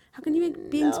like, how can you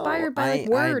be inspired by like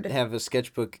Word? I have a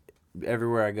sketchbook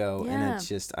everywhere I go, and it's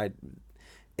just I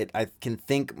can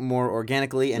think more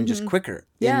organically and just quicker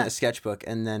in a sketchbook,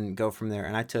 and then go from there.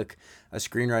 And I took a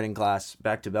screenwriting class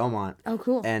back to Belmont. Oh,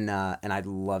 cool! And I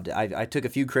loved it. I took a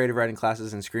few creative writing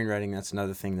classes and screenwriting. That's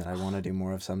another thing that I want to do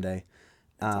more of someday.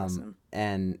 That's awesome.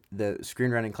 And the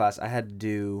screenwriting class, I had to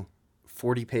do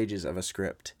 40 pages of a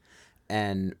script,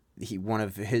 and one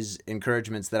of his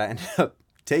encouragements that I ended up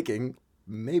taking,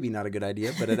 maybe not a good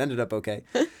idea, but it ended up okay,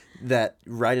 that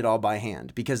write it all by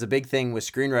hand. Because the big thing with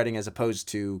screenwriting as opposed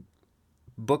to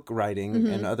book writing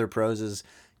and other prose is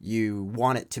you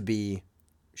want it to be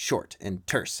short and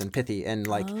terse and pithy and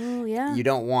like you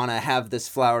don't want to have this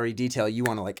flowery detail. You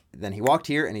want to like, then he walked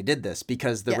here and he did this,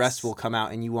 because the rest will come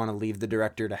out, and you want to leave the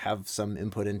director to have some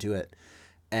input into it.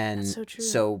 And that's so true.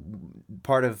 So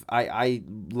part of I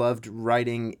loved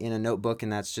writing in a notebook,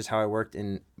 and that's just how I worked.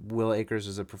 And Will Akers,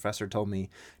 as a professor, told me,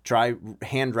 try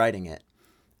handwriting it.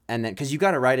 And then, because you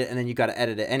got to write it and then you got to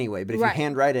edit it anyway. But if you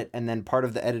handwrite it and then part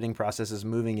of the editing process is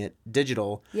moving it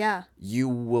digital, you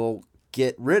will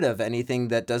get rid of anything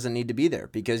that doesn't need to be there,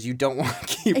 because you don't want to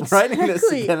keep writing this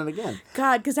again and again.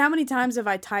 God, because how many times have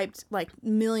I typed like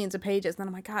millions of pages, and then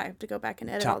I'm like, God, I have to go back and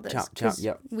edit all this.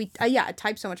 Chop. I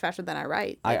type so much faster than I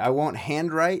write. Like, I won't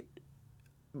handwrite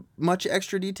much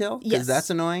extra detail, because that's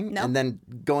annoying. Nope. And then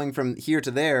going from here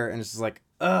to there, and it's just like,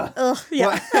 ugh.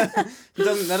 Yeah. that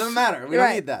doesn't matter. We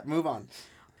don't need that. Move on.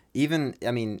 Even,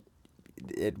 I mean,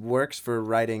 it works for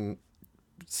writing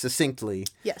succinctly,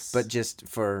 but just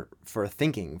for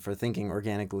thinking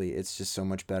organically, it's just so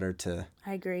much better to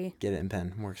I agree get it in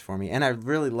pen. Works for me. And I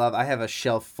really love, I have a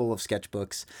shelf full of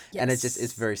sketchbooks, and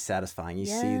it's very satisfying. You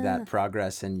see that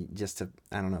progress, and just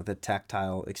I don't know, the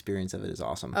tactile experience of it is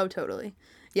awesome. Oh, totally.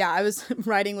 Yeah, I was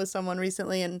writing with someone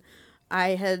recently, and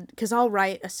because I'll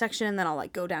write a section and then I'll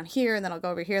like go down here and then I'll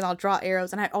go over here and I'll draw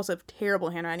arrows, and I also have terrible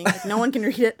handwriting, like no one can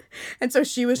read it. And so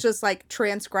she was just like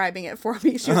transcribing it for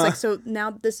me. She was like, so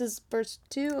now this is verse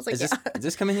 2. I was like, Is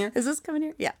this coming here? Is this coming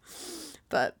here? Yeah.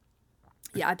 But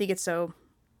yeah, I think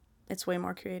it's way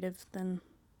more creative than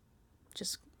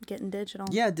just getting digital.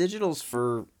 Yeah, digital's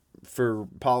for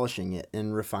polishing it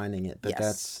and refining it, but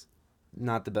that's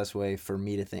not the best way for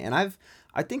me to think. And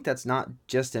I think that's not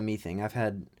just a me thing. I've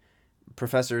had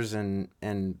professors and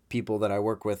people that I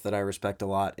work with that I respect a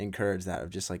lot encourage that, of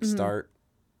just like start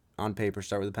on paper,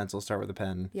 start with a pencil, start with a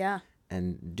pen. Yeah.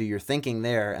 And do your thinking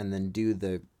there, and then do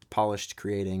the polished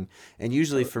creating. And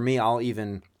usually for me, I'll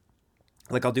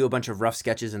do a bunch of rough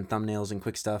sketches and thumbnails and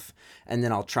quick stuff, and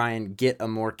then I'll try and get a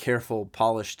more careful,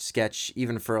 polished sketch,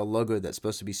 even for a logo that's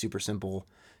supposed to be super simple,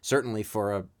 certainly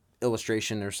for a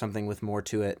illustration or something with more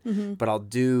to it. But I'll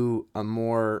do a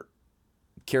more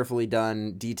carefully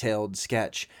done, detailed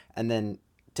sketch, and then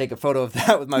take a photo of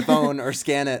that with my phone or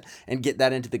scan it and get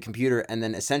that into the computer, and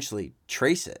then essentially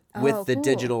trace it with the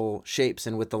digital shapes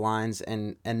and with the lines,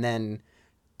 and then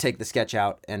take the sketch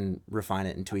out and refine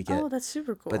it and tweak it. Oh, that's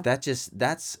super cool. But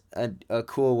that's a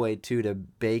cool way too to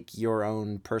bake your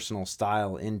own personal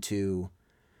style into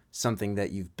something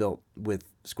that you've built with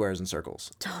squares and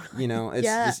circles. Totally. You know, it's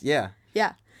just, yeah.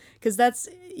 Yeah. Because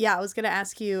I was going to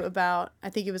ask you about, I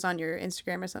think it was on your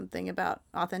Instagram or something, about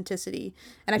authenticity.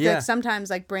 And I feel like sometimes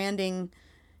like branding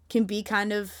can be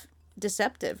kind of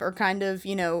deceptive or kind of,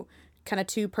 kind of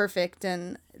too perfect.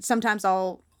 And sometimes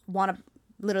I'll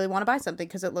literally want to buy something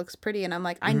because it looks pretty, and I'm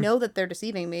like, I know that they're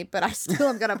deceiving me, but I still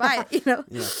am gonna buy it,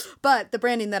 Yeah. But the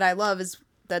branding that I love is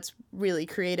that's really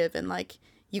creative, and like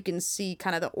you can see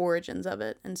kind of the origins of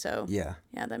it, and so yeah,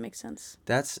 that makes sense.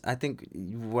 I think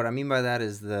what I mean by that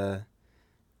is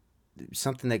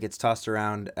something that gets tossed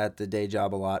around at the day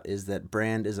job a lot is that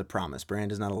brand is a promise.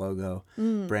 Brand is not a logo.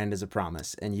 Brand is a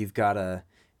promise, and you've got a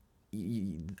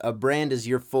brand is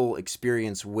your full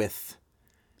experience with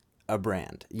a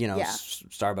brand,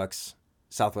 Starbucks,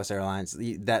 Southwest Airlines,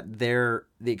 the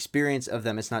experience of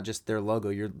them. It's not just their logo.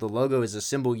 The logo is a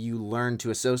symbol you learn to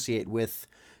associate with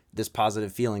this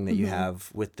positive feeling that you have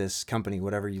with this company,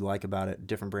 whatever you like about it,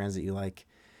 different brands that you like,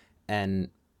 and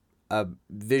a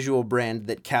visual brand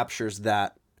that captures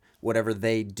that, whatever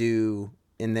they do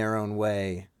in their own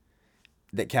way,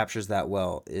 that captures that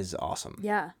well, is awesome.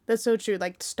 Yeah, that's so true.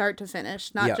 Like start to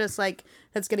finish, not just like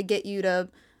that's going to get you to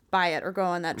buy it or go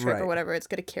on that trip or whatever. It's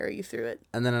going to carry you through it.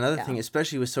 And then another thing,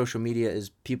 especially with social media, is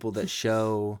people that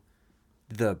show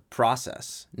the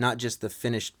process, not just the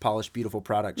finished, polished, beautiful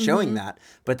product, showing that,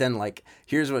 but then like,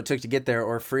 here's what it took to get there,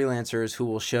 or freelancers who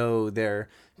will show their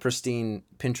pristine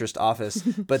Pinterest office,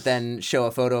 but then show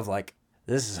a photo of like,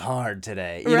 this is hard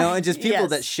today, and just people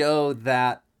that show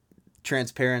that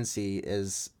transparency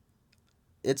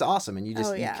it's awesome. And you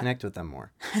just you connect with them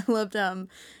more. I loved, do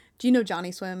you know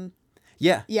Johnny Swim?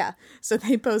 Yeah. Yeah. So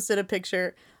they posted a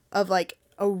picture of like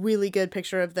a really good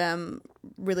picture of them,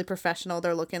 really professional.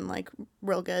 They're looking like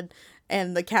real good.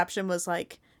 And the caption was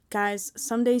like, guys,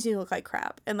 some days you look like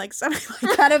crap. And like somebody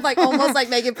like kind of like almost like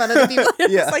making fun of the people. It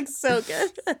was like so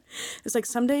good. It's like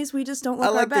some days we just don't look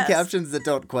our best. I like the captions that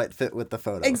don't quite fit with the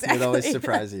photo. Exactly. It always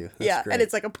surprise you. That's great. And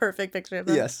it's like a perfect picture of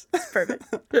them. Yes. It's perfect.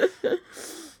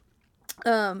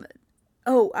 I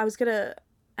was going to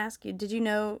ask you, did you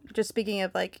know, just speaking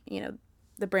of like,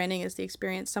 the branding is the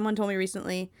experience, someone told me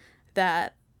recently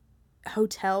that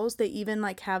hotels, they even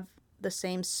like have the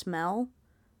same smell,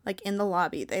 like in the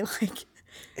lobby. They like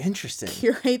interesting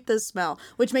curate the smell,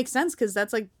 which makes sense because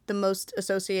that's like the most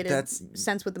associated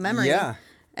sense with the memory. Yeah.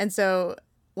 And so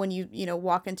when you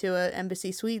walk into a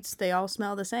Embassy Suites, they all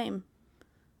smell the same.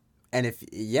 And if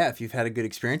you've had a good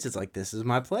experience, it's like, this is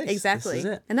my place. Exactly. This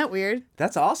is it. Isn't that weird?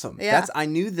 That's awesome. Yeah. I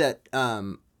knew that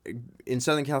in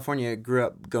Southern California, I grew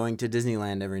up going to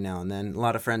Disneyland every now and then. A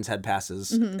lot of friends had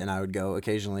passes, and I would go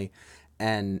occasionally.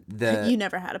 And you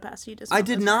never had a pass. You just I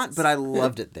did not, but I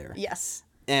loved it there. Yes.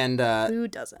 And who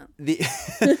doesn't?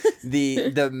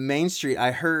 The Main Street,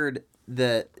 I heard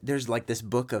that there's like this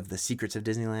book of the secrets of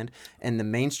Disneyland, and the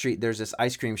Main Street, there's this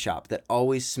ice cream shop that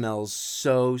always smells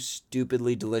so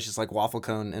stupidly delicious, like waffle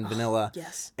cone and vanilla.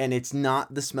 Yes. And it's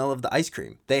not the smell of the ice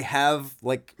cream. They have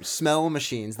like smell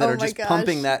machines that are just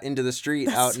pumping that into the street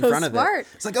out in front of it.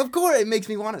 It's like, of course, it makes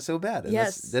me want it so bad. And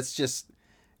that's just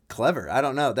clever. I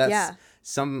don't know. That's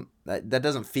that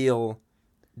doesn't feel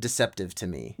deceptive to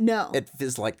me. No. It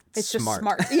feels like it's smart.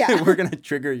 Just smart. Yeah. We're going to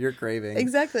trigger your craving.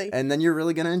 Exactly. And then you're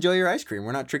really going to enjoy your ice cream.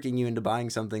 We're not tricking you into buying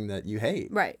something that you hate.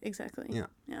 Right. Exactly.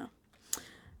 Yeah.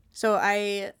 So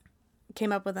I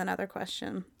came up with another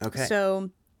question. Okay. So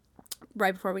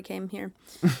right before we came here.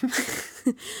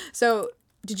 So,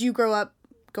 did you grow up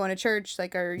going to church?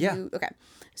 Like, are Yeah. you okay?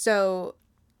 So,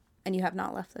 and you have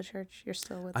not left the church. You're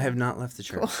still with. I have not left the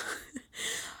church. Cool.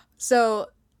 So,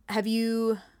 have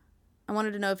you? I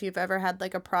wanted to know if you've ever had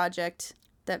like a project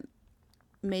that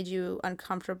made you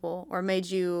uncomfortable or made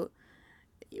you.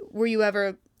 Were you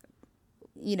ever,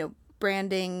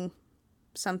 branding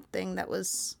something that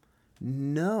was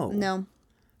No. no?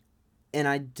 And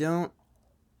I don't.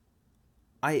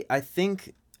 I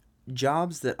think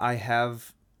jobs that I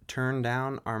have turned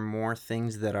down are more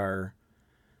things that are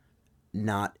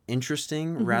not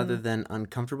interesting rather than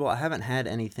uncomfortable. I haven't had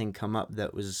anything come up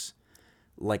that was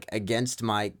like against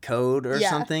my code or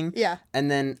something. Yeah. And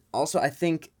then also I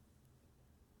think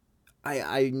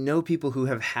I know people who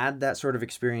have had that sort of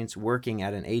experience working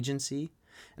at an agency.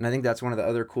 And I think that's one of the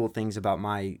other cool things about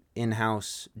my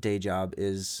in-house day job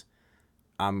is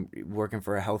I'm working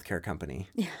for a healthcare company.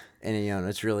 Yeah. And,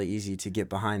 it's really easy to get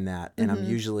behind that. And I'm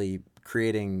usually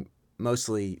creating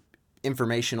mostly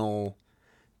informational,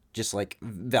 just like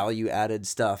value-added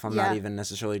stuff. I'm not even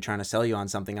necessarily trying to sell you on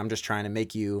something. I'm just trying to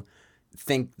make you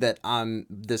think that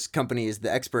this company is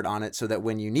the expert on it so that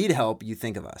when you need help, you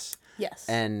think of us. Yes.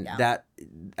 And that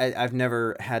I've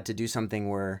never had to do something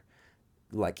where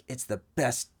like it's the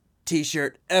best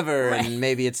t-shirt ever and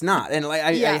maybe it's not. And like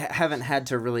I haven't had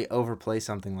to really overplay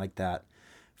something like that,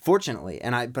 fortunately.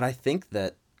 But I think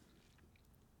that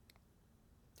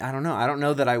I don't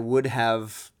know that I would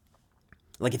have,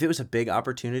 like, if it was a big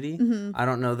opportunity, I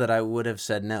don't know that I would have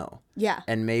said no. Yeah.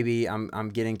 And maybe I'm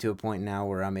getting to a point now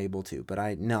where I'm able to, but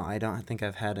I don't think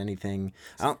I've had anything.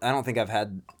 I don't think I've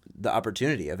had the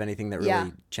opportunity of anything that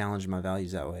really challenged my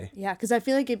values that way. Yeah, because I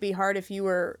feel like it'd be hard if you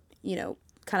were,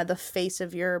 kind of the face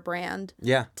of your brand.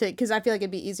 Yeah. Because I feel like it'd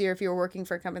be easier if you were working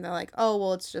for a company. They're like, oh,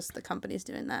 well, it's just the company's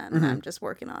doing that, and I'm just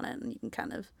working on it, and you can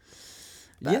kind of.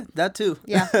 Yeah, that too.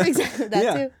 Yeah, exactly.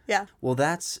 That too. Yeah. Well,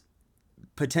 that's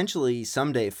potentially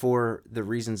someday for the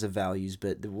reasons of values,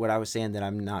 but what I was saying that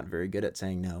I'm not very good at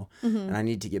saying no, and I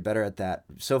need to get better at that.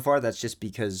 So far, that's just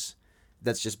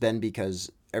been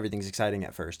because everything's exciting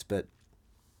at first, but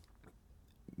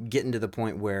getting to the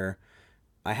point where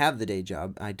I have the day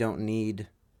job, I don't need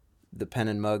the pen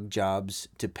and mug jobs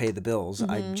to pay the bills.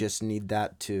 I just need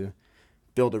that to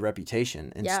build a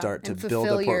reputation and start to build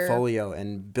a portfolio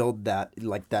and build that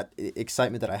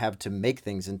excitement that I have to make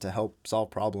things and to help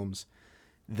solve problems.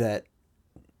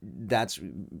 That's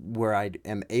where I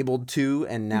am able to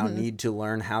and now need to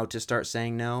learn how to start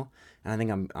saying no. And I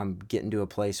think I'm getting to a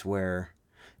place where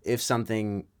if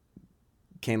something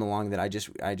came along that I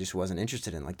just wasn't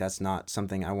interested in, like that's not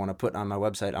something I want to put on my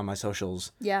website, on my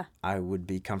socials, I would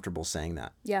be comfortable saying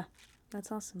that. Yeah. That's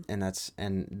awesome.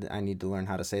 And I need to learn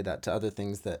how to say that to other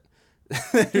things that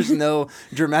there's no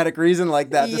dramatic reason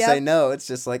like that to say no. It's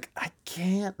just like, I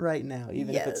can't right now,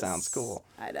 even if it sounds cool.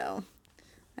 I know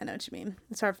what you mean.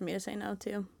 It's hard for me to say no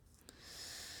too.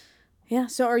 Yeah.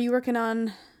 So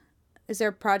is there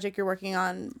a project you're working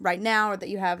on right now or that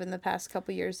you have in the past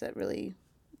couple years that really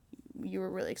you were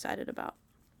really excited about?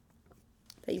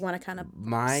 That you want to kind of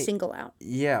single out?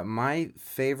 Yeah, my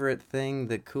favorite thing,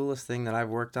 the coolest thing that I've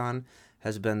worked on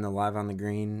has been the Live on the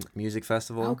Green Music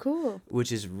Festival. Oh, cool.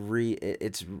 Which is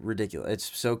it's ridiculous.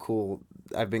 It's so cool.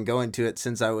 I've been going to it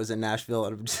since I was in Nashville,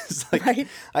 and I'm just like,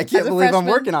 I can't believe freshman. I'm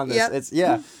working on this.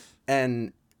 Yep.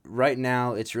 And right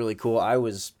now it's really cool.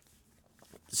 Last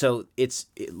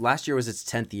year was its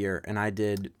 10th year, and I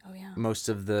did most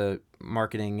of the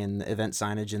marketing and the event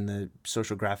signage and the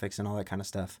social graphics and all that kind of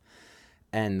stuff.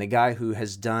 And the guy who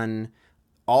has done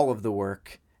all of the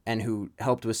work and who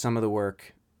helped with some of the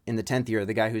work in the 10th year,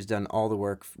 the guy who's done all the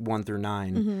work 1 through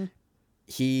 9,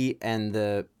 he and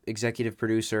the executive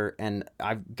producer, and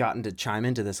I've gotten to chime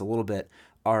into this a little bit,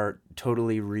 are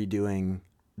totally redoing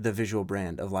the visual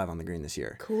brand of Live on the Green this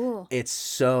year. Cool. It's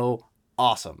so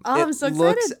awesome. Oh, I'm so excited. It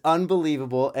looks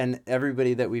unbelievable, and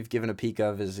everybody that we've given a peek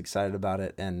of is excited about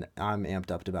it, and I'm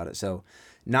amped up about it. So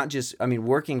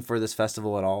working for this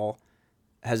festival at all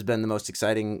has been the most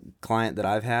exciting client that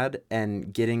I've had,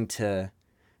 and getting to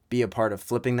be a part of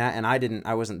flipping that. And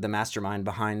I wasn't the mastermind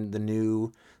behind the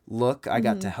new look. I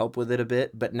got to help with it a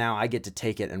bit, but now I get to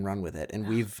take it and run with it. And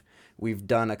we've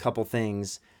done a couple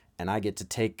things, and I get to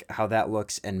take how that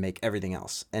looks and make everything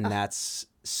else. And that's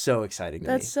so exciting to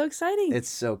me. That's so exciting. It's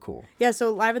so cool. Yeah,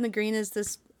 so Live in the Green is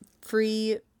this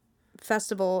free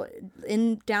festival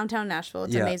in downtown Nashville.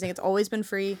 It's amazing. It's always been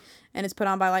free, and it's put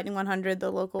on by Lightning 100, the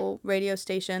local radio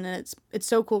station, and it's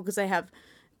so cool because they have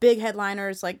big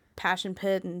headliners like Passion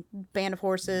Pit and Band of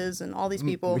Horses and all these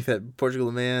people. We've had Portugal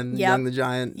the Man, Yep. Young the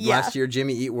Giant. Yeah. Last year,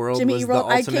 Jimmy Eat World Jimmy was Eat World.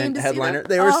 the I came ultimate to see headliner. them.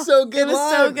 They were so good It was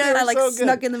live. so They good. were I like so good.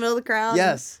 snuck in the middle of the crowd.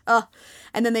 Yes.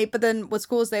 And then what's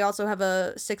cool is they also have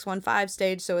a 615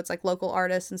 stage, so it's like local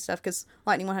artists and stuff, because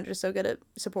Lightning 100 is so good at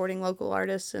supporting local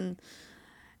artists. And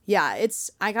yeah,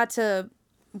 I got to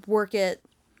work it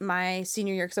my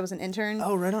senior year because I was an intern.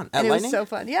 Oh, right on. And At it Lightning? was so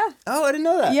fun. Yeah. Oh, I didn't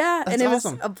know that. Yeah. That's And it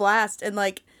awesome. was a blast. And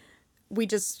like, we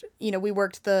just, we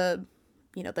worked the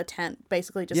tent,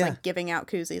 basically just Yeah. like giving out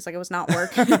koozies. Like, it was not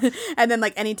work. And then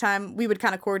like anytime we would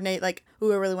kind of coordinate like,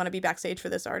 ooh, I really want to be backstage for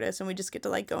this artist. And we just get to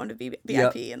like go into VIP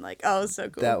Yep. and like, oh, it was so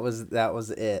cool. That was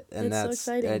it. And It's so that's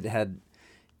exciting. it had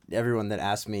everyone that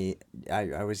asked me,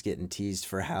 I was getting teased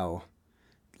for how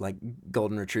like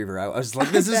golden retriever. I was like,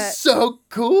 this bet. is so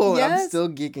cool. And I'm Yes. still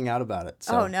geeking out about it.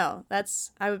 So Oh no,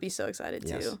 I would be so excited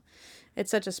Yes. too. It's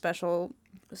such a special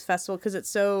festival because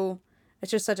it's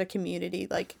just such a community,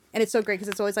 like, and it's so great because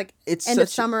it's always like It's end of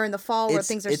such- summer and the fall where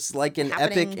things are. It's like an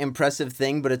happening. epic, impressive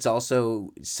thing, but it's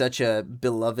also such a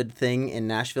beloved thing in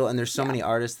Nashville. And there's so many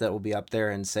artists that will be up there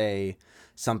and say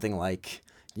something like,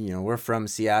 we're from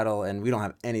Seattle and we don't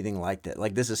have anything like that.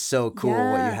 Like, this is so cool what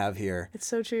Yeah. you have here. It's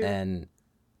so true. And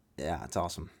yeah, it's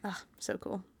awesome. So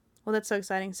cool. Well, that's so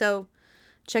exciting. So,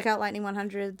 check out Lightning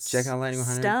 100's. Check out Lightning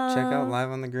 100. stuff. Check out Live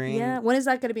on the Green. Yeah. When is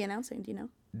that going to be announcing? Do you know?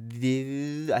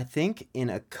 I think in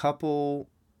a couple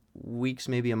weeks,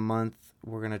 maybe a month,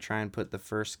 we're going to try and put the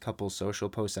first couple social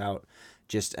posts out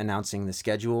just announcing the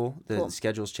schedule. The Cool.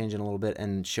 schedule's changing a little bit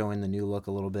and showing the new look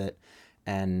a little bit.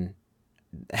 And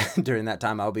during that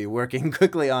time, I'll be working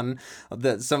quickly on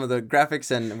some of the graphics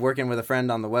and working with a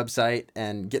friend on the website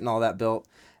and getting all that built.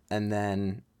 And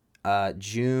then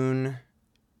June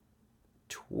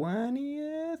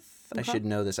 20th, I should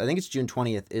know this. I think it's June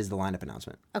 20th is the lineup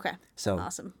announcement. Okay. So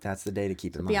Awesome. that's the day to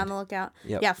keep in mind. Be on the lookout.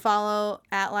 Yep. Yeah. Follow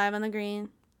at Live on the Green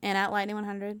and at Lightning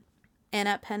 100 and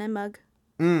at Pen and Mug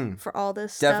for all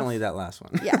this Definitely stuff. that last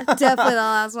one. Yeah, definitely the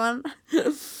last one.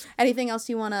 Anything else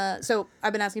you want to... So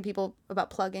I've been asking people about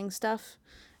plugging stuff,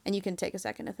 and you can take a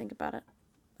second to think about it.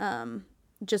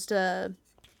 Just a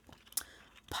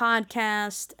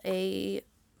podcast, a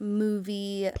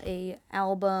movie, a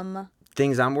album,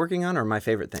 Things I'm working on or my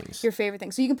favorite things? your favorite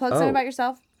thing. So you can plug something Oh. about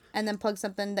yourself, and then plug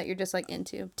something that you're just like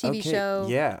into. TV Okay, show.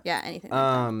 yeah. Yeah, anything like that.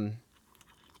 Um,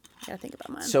 I gotta think about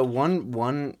mine. so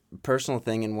one personal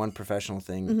thing and one professional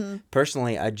thing. Mm-hmm.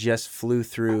 Personally, I just flew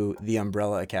through The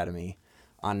Umbrella Academy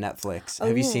on Netflix.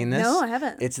 Have you Ooh, seen this? no, I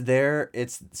haven't. It's there.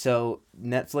 It's so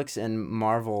Netflix and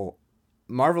Marvel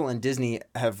and Disney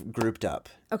have grouped up.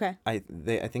 Okay. I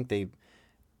think they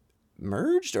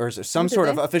merged or is there some did sort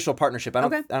of they? official partnership. I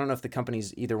don't Okay. I don't know if the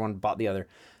companies either one bought the other.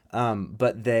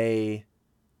 But they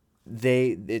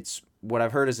it's what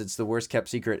I've heard is it's the worst kept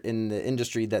secret in the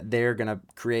industry that they're going to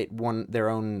create their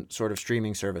own sort of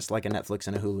streaming service like a Netflix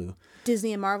and a Hulu.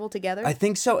 Disney and Marvel together? I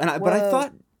think so. But I Whoa.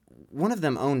 thought one of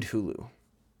them owned Hulu.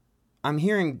 I'm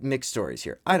hearing mixed stories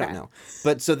here. I don't Okay. know.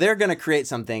 But so they're going to create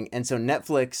something. And so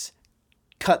Netflix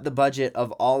cut the budget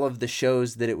of all of the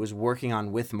shows that it was working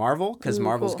on with Marvel because Ooh,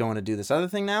 Marvel's cool. going to do this other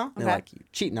thing now. They're Okay. like, you're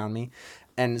cheating on me.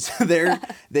 And so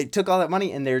they took all that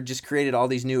money and they're just created all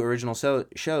these new original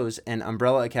shows. And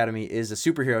Umbrella Academy is a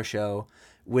superhero show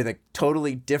with a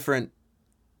totally different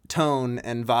tone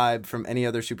and vibe from any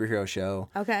other superhero show.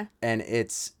 Okay. And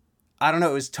I don't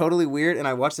know, it was totally weird. And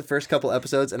I watched the first couple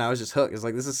episodes and I was just hooked. It's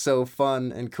like, this is so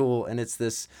fun and cool. And it's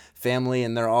this family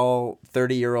and they're all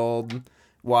 30-year-old,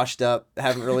 washed up,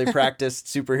 haven't really practiced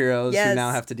superheroes Yes. who now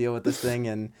have to deal with this thing.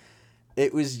 And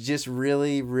it was just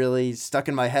really, really stuck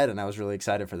in my head. And I was really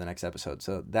excited for the next episode.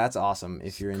 So that's awesome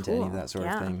if you're into any of Cool. that sort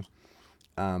Yeah. of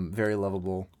thing. Very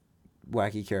lovable,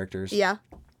 wacky characters. Yeah.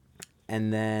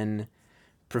 And then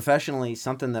professionally,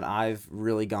 something that I've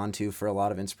really gone to for a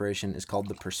lot of inspiration is called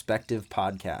the Perspective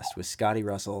Podcast with Scotty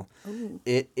Russell. Ooh.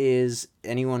 It is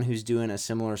anyone who's doing a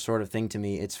similar sort of thing to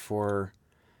me. It's for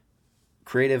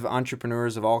creative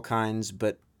entrepreneurs of all kinds,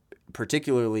 but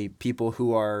particularly people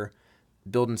who are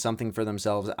building something for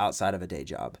themselves outside of a day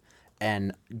job.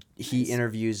 And he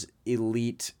interviews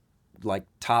elite, like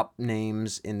top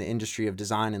names in the industry of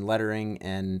design and lettering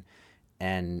and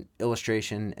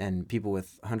illustration and people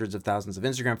with hundreds of thousands of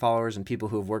Instagram followers and people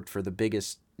who have worked for the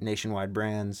biggest nationwide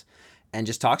brands and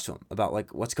just talks to them about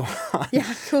like what's going on.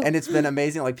 Yeah, cool. And it's been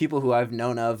amazing. Like people who I've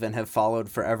known of and have followed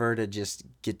forever to just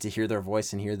get to hear their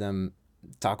voice and hear them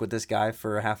talk with this guy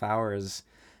for a half hour is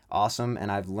awesome.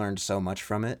 And I've learned so much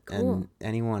from it. Cool.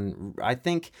 And I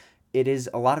think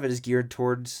a lot of it is geared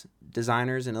towards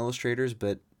designers and illustrators,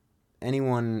 but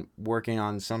anyone working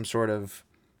on some sort of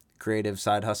creative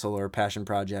side hustle or passion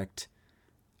project,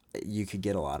 you could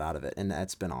get a lot out of it, and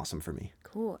that's been awesome for me.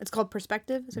 Cool. It's called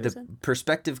Perspective. Is that what you The said?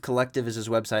 Perspective Collective is his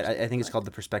website. I think it's called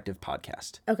the Perspective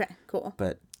Podcast. Okay. Cool.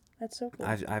 But That's so cool.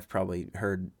 I've probably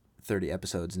heard 30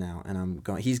 episodes now, and I'm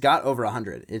going. He's got over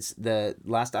 100. It's the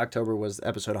last October was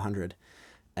episode 100,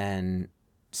 and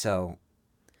so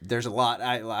there's a lot.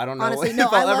 I don't know Honestly, if no,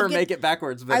 I'll ever make it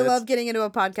backwards. But I love getting into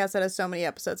a podcast that has so many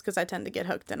episodes because I tend to get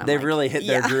hooked, and they've really hit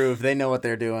their groove. They know what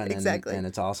they're doing. Exactly. And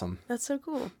it's awesome. That's so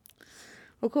cool.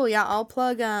 Well, cool. Yeah, I'll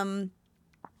plug.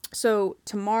 So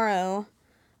tomorrow,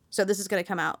 so this is gonna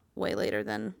come out way later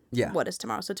than what is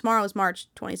tomorrow. So tomorrow is March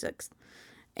 26th,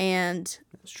 and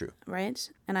that's true, right?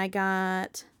 And I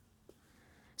got.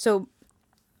 So,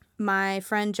 my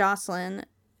friend Jocelyn,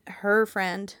 her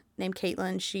friend named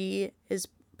Caitlin, she is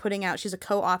putting out. She's a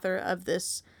co-author of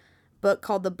this book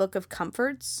called The Book of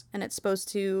Comforts, and it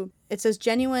says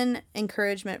genuine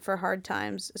encouragement for hard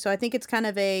times. So I think it's kind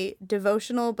of a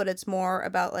devotional, but it's more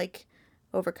about like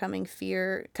overcoming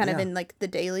fear kind of in like the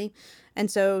daily. And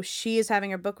so she is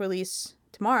having her book release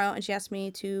tomorrow, and she asked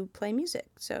me to play music.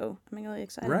 So I'm really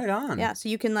excited. Right on. Yeah. So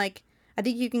you can I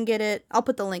think you can get it. I'll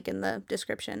put the link in the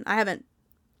description. I haven't,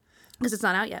 because it's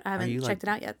not out yet. I haven't checked it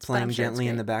out yet. Playing gently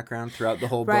in the background throughout the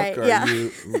whole right, book, or are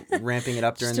you ramping it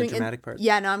up during the dramatic parts?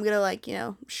 Yeah, no, I'm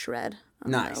gonna shred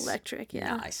on the electric.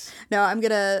 Yeah, nice.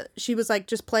 No, she was like,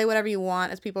 just play whatever you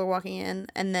want as people are walking in,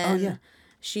 and then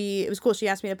it was cool. She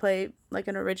asked me to play like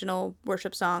an original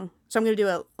worship song, so I'm gonna do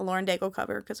a Lauren Daigle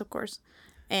cover, because of course,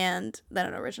 and then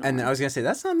an original. And one. I was gonna say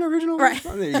that's not an original, right?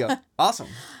 There you go. Awesome.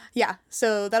 Yeah,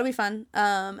 so that'll be fun.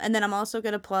 And then I'm also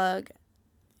gonna plug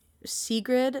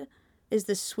Sigrid. Is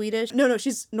the Swedish? No,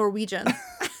 she's Norwegian.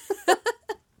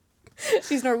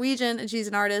 She's Norwegian, and she's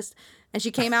an artist. And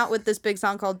she came out with this big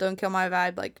song called "Don't Kill My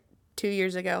Vibe" like 2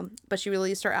 years ago. But she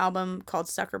released her album called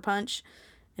Sucker Punch,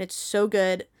 and it's so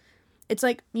good. It's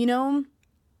like,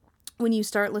 when you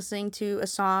start listening to a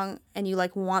song and you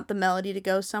like want the melody to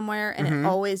go somewhere, and it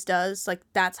always does. Like,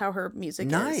 that's how her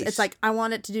music is. It's like, I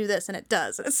want it to do this, and it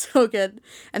does. It's so good,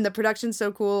 and the production's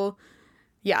so cool.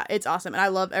 Yeah, it's awesome, and I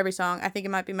love every song. I think it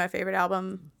might be my favorite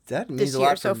album. That means a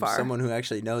lot from someone who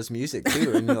actually knows music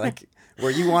too, and you're like, where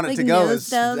you want it to go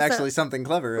is actually something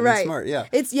clever and smart. Yeah,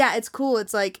 it's cool.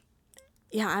 It's like,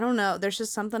 I don't know. There's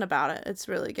just something about it. It's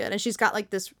really good, and she's got like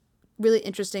this really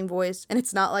interesting voice, and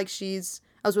it's not like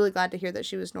I was really glad to hear that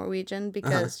she was Norwegian,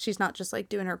 because she's not just like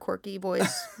doing her quirky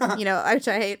voice, which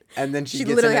I hate. And then she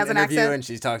literally has an interview accent, and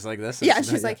she talks like this. Yeah,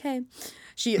 she's like, hey,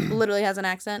 she literally has an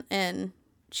accent, and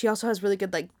she also has really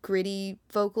good, like, gritty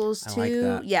vocals, too. I like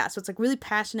that. Yeah, so it's, like, really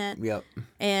passionate. Yep.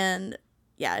 And,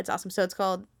 yeah, it's awesome. So it's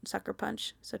called Sucker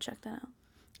Punch, so check that out.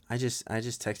 I just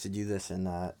texted you this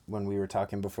when we were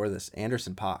talking before this.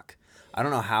 Anderson .Paak. I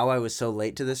don't know how I was so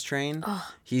late to this train. Oh.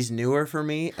 He's newer for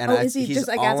me, and is he? He's just,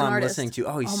 all I'm listening to.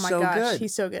 Oh, he's so good. Oh, my gosh,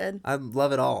 he's so good. I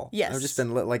love it all. Yes. I've just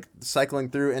been, like, cycling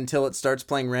through until it starts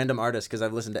playing random artists, because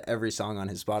I've listened to every song on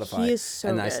his Spotify. He is so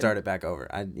good. And I start it back over.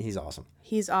 He's awesome.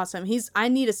 He's awesome. I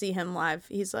need to see him live.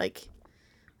 He's like,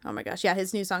 oh my gosh. Yeah,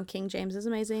 his new song, King James, is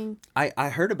amazing. I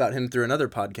heard about him through another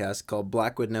podcast called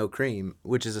Black with No Cream,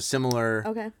 which is a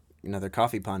similar, another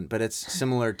coffee pun, but it's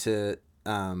similar to,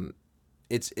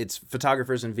 it's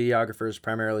photographers and videographers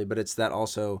primarily, but it's that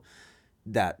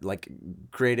like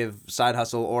creative side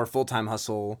hustle or full-time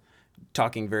hustle,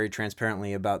 talking very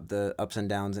transparently about the ups and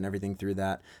downs and everything through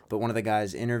that. But one of the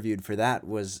guys interviewed for that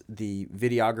was the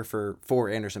videographer for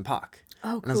Anderson .Paak.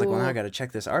 Oh, cool. And I was like, well, now I got to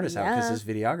check this artist out, because this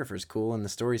videographer is cool and the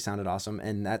story sounded awesome.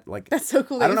 And that's so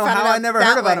cool. I don't know how I never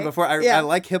heard about him before. I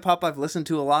like hip hop. I've listened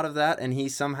to a lot of that, and he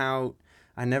somehow,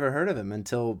 I never heard of him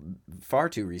until far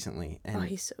too recently. And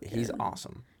he's so good. He's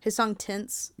awesome. His song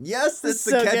Tints. Yes, it's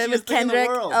the so catchiest good with thing Kendrick.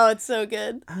 in the world. Oh, it's so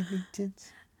good. I need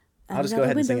tints. I'll just go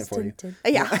ahead and sing it for you.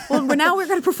 Yeah. Well, now we're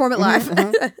going to perform it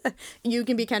live. You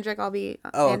can be Kendrick. I'll be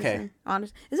Anderson. Okay.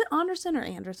 Is it Anderson or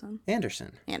Anderson?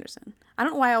 Anderson. I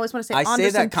don't know why I always want to say Anderson. I say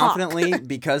that confidently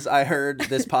because I heard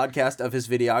this podcast of his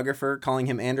videographer calling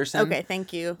him Anderson. Okay,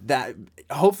 thank you. That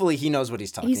hopefully he knows what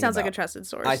he's talking about. He sounds like a trusted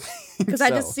source. Because I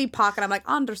just see Paak and I'm like,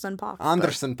 Anderson .Paak.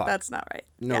 Anderson .Paak. That's not right.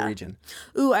 Norwegian.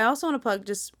 Yeah. Ooh, I also want to plug,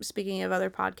 just speaking of other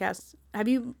podcasts, have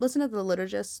you listened to the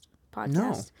Liturgist podcast?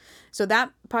 No. So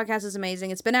that podcast is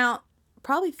amazing. It's been out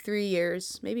probably 3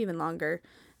 years, maybe even longer.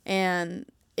 And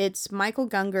it's Michael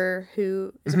Gungor,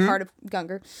 who is a part of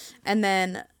Gungor. And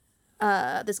then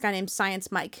this guy named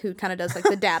Science Mike, who kind of does like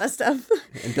the data stuff.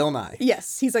 And Bill Nye.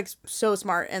 Yes, he's like so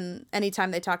smart. And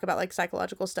anytime they talk about like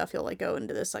psychological stuff, he'll like go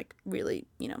into this like really,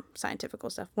 scientific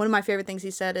stuff. One of my favorite things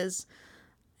he said is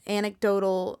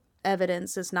anecdotal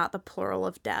evidence is not the plural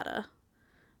of data,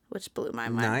 which blew my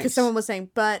mind. Nice. Because someone was saying,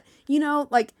 but, you know,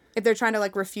 like, if they're trying to,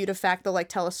 like, refute a fact, they'll, like,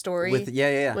 tell a story. With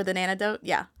With an anecdote.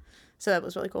 Yeah. So that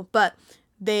was really cool. But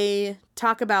they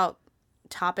talk about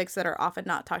topics that are often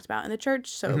not talked about in the church.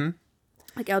 So,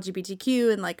 like,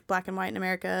 LGBTQ and, like, black and white in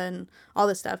America and all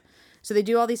this stuff. So they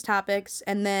do all these topics.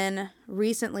 And then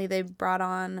recently they brought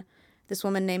on this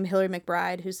woman named Hillary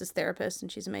McBride, who's this therapist,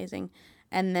 and she's amazing.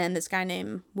 And then this guy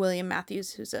named William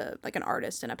Matthews, who's an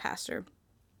artist and a pastor.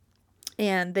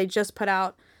 And they just put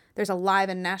out, there's a Live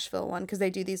in Nashville one, because they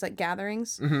do these, like,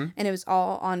 gatherings. And it was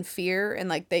all on fear, and,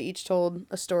 like, they each told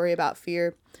a story about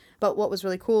fear. But what was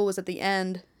really cool was at the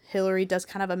end, Hillary does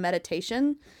kind of a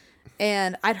meditation.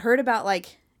 And I'd heard about,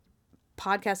 like,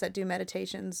 podcasts that do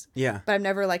meditations. Yeah. But I've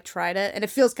never, like, tried it. And it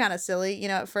feels kind of silly, you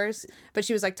know, at first. But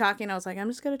she was, like, talking. I was like, I'm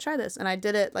just going to try this. And I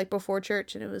did it, like, before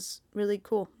church. And it was really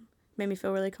cool. Made me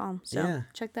feel really calm. So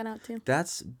check that out, too.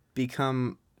 That's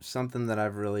become something that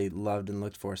I've really loved and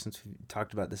looked for since we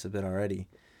talked about this a bit already.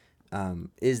 I've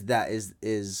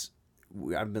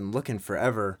been looking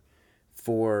forever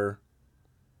for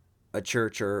a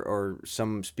church or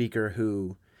some speaker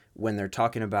who, when they're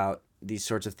talking about these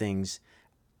sorts of things,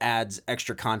 adds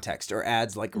extra context or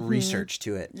adds, like, research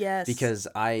to it. Yes. Because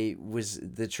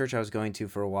the church I was going to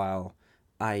for a while,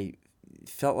 I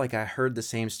felt like I heard the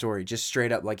same story, just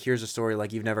straight up, like, here's a story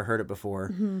like you've never heard it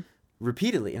before,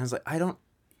 repeatedly. And I was like, I don't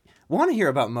want to hear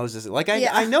about Moses. Like,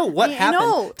 I know what happened.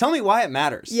 Know. Tell me why it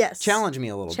matters. Yes. Challenge me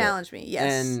a little bit. Challenge me,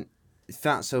 yes. And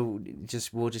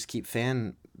we'll just keep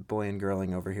fanboy and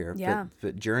girling over here. Yeah.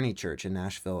 But Journey Church in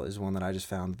Nashville is one that I just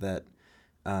found that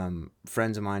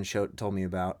friends of mine told me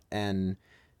about, and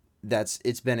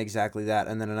it's been exactly that.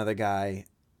 And then another guy,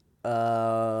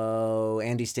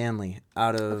 Andy Stanley,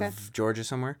 out of Georgia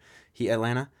somewhere,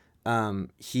 Atlanta.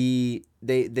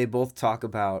 They both talk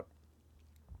about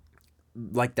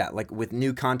like that, like with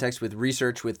new context, with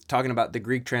research, with talking about the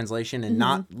Greek translation and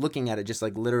not looking at it just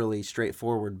like literally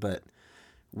straightforward, but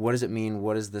what does it mean?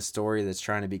 What is the story that's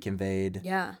trying to be conveyed?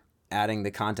 Yeah. Adding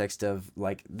the context of,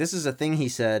 like, this is a thing he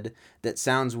said that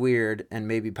sounds weird and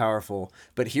maybe powerful,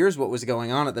 but here's what was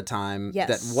going on at the time. Yes.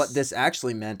 That what this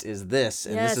actually meant is this,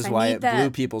 and this is why it blew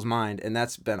people's mind, and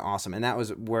that's been awesome. And that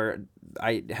was where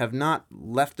I have not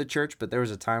left the church, but there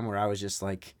was a time where I was just,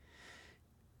 like,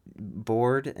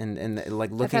 bored and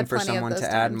like looking for someone to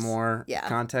add more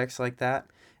context like that.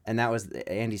 And that was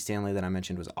Andy Stanley that I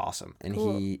mentioned was awesome. And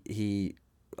cool. he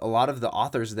a lot of the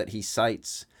authors that he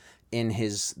cites in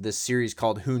this series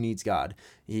called Who Needs God,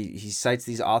 he cites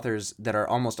these authors that are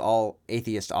almost all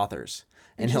atheist authors,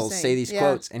 and he'll say these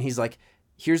quotes, and he's like,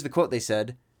 here's the quote they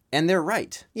said, and they're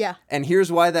right. Yeah. And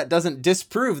here's why that doesn't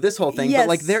disprove this whole thing. Yes. But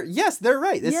like they're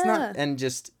right. It's not,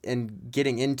 and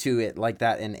getting into it like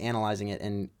that and analyzing it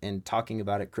and talking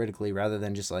about it critically rather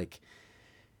than just like,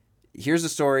 here's a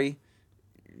story,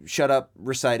 shut up,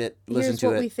 recite it, listen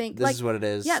to it. This is what it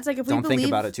is. Yeah, it's like if don't think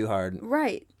about it too hard.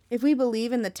 Right. If we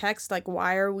believe in the text, like,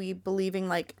 why are we believing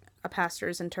like a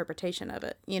pastor's interpretation of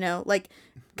it? You know, like,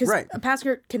 because a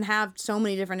pastor can have so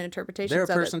many different interpretations. They're a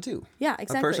person too. Yeah,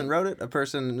 exactly. A person wrote it. A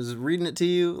person is reading it to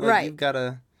you. Like, you've got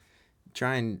to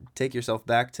try and take yourself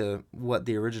back to what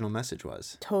the original message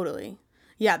was. Totally.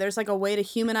 Yeah, there's like a way to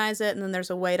humanize it, and then there's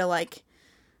a way to, like,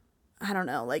 I don't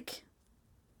know, like,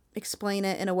 explain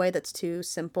it in a way that's too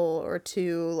simple or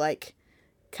too, like,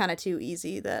 kind of too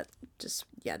easy that just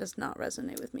does not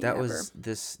resonate with me. That ever. Was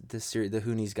this series, the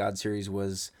Who Needs God series,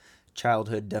 was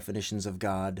childhood definitions of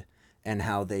God and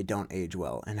how they don't age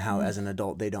well and how as an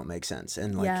adult they don't make sense.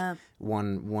 And like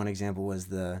one example was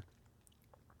the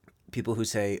people who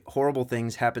say horrible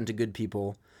things happen to good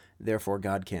people, therefore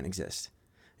God can't exist.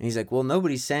 And he's like, well,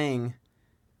 nobody's saying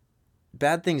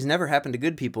bad things never happen to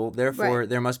good people, therefore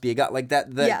there must be a God. Like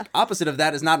that, the opposite of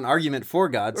that is not an argument for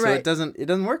God. So it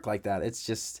doesn't work like that. It's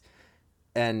just,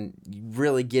 and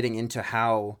really getting into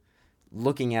how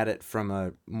looking at it from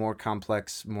a more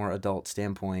complex, more adult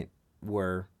standpoint,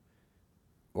 or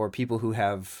people who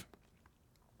have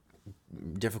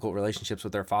difficult relationships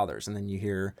with their fathers, and then you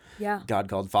hear God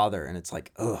called Father, and it's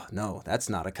like, oh no, that's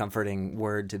not a comforting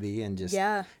word to be. And just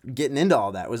getting into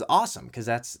all that was awesome, because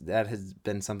that has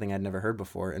been something I'd never heard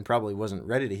before and probably wasn't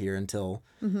ready to hear until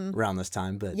around this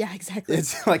time. But exactly.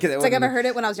 It's like if I heard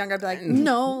it when I was younger, I'd be like,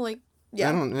 no, like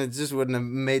it just wouldn't have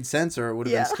made sense, or it would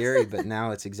have been scary. But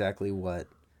now it's exactly what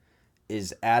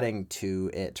is adding to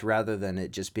it, rather than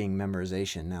it just being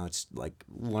memorization. Now it's like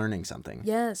learning something.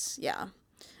 Yes.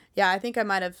 Yeah, I think I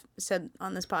might have said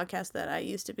on this podcast that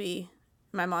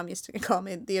my mom used to call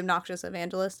me the obnoxious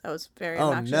evangelist. I was very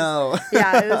obnoxious. Oh, no.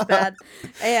 Yeah, it was bad.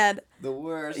 And the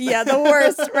worst. Yeah, the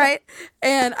worst, right?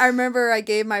 And I remember I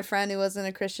gave my friend who wasn't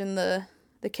a Christian the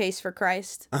The Case for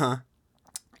Christ. Uh-huh.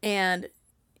 And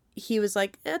he was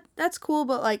like, that's cool,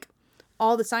 but like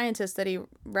all the scientists that he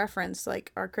referenced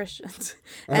like are Christians.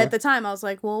 And at the time I was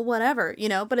like, well, whatever, you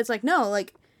know, but it's like, no,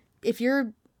 like if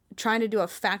you're trying to do a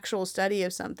factual study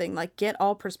of something, like get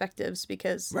all perspectives,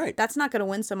 because that's not going to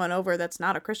win someone over that's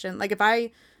not a Christian. Like if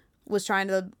I was trying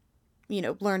to, you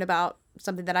know, learn about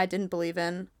something that I didn't believe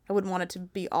in, I wouldn't want it to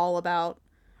be all about,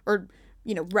 or,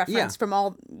 you know, reference from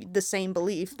all the same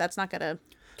belief. That's not going to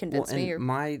convince me.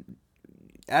 My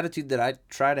attitude that I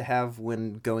try to have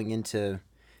when going into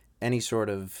any sort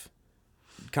of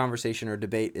conversation or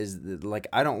debate is that, like,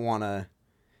 I don't want to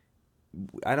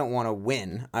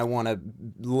win. I want to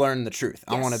learn the truth.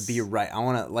 Yes. I want to be right. I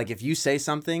want to, like, if you say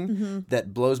something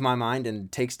that blows my mind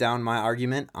and takes down my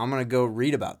argument, I'm going to go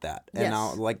read about that. And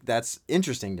I'll, like, that's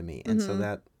interesting to me. And so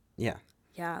that, yeah.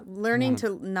 Learning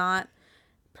to not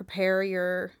prepare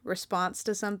your response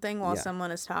to something while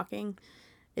someone is talking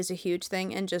is a huge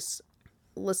thing. And just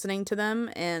listening to them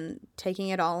and taking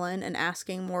it all in and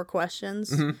asking more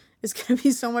questions is going to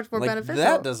be so much more beneficial.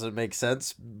 That doesn't make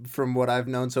sense from what I've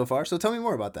known so far. So tell me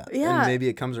more about that. Yeah. And maybe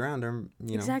it comes around, or,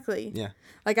 you know. Exactly. Yeah.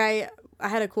 Like I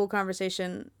had a cool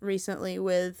conversation recently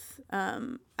with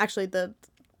actually the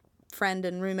friend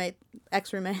and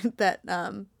ex-roommate that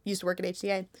used to work at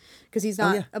HCA, because he's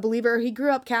not a believer. He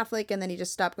grew up Catholic and then he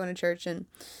just stopped going to church, and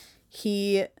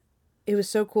it was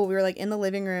so cool. We were like in the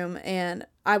living room and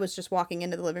I was just walking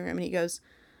into the living room and he goes,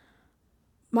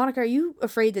 Monica, are you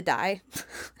afraid to die?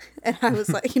 And I was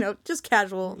like, you know, just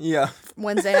casual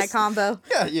Wednesday night combo.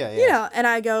 Yeah. You know, and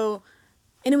I go,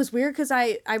 and it was weird because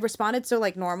I responded so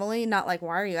like normally, not like,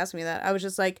 why are you asking me that? I was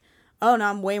just like, oh no,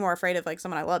 I'm way more afraid of like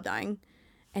someone I love dying.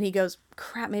 And he goes,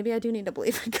 crap, maybe I do need to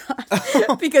believe in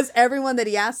God. Because everyone that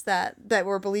he asked that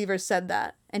were believers said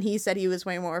that. And he said he was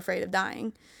way more afraid of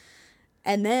dying.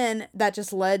 And then that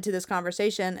just led to this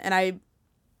conversation. And I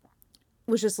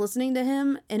was just listening to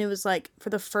him. And it was like, for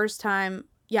the first time,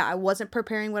 I wasn't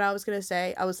preparing what I was going to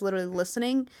say. I was literally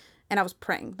listening and I was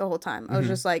praying the whole time. I was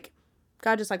just like,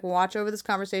 God, just like watch over this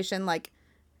conversation. Like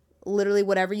literally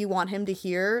whatever you want him to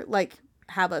hear, like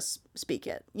have us speak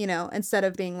it, you know, instead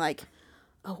of being like,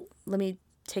 oh, let me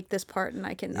take this part and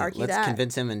I can argue that. Let's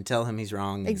convince him and tell him he's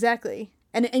wrong. Exactly.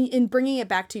 And bringing it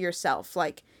back to yourself,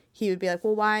 like he would be like,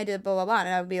 well, why did blah, blah, blah. And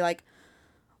I would be like,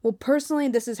 well, personally,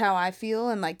 this is how I feel.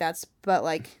 And like, but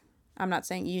like, I'm not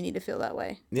saying you need to feel that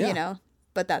way, you know,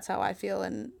 but that's how I feel.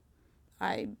 And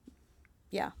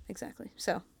exactly.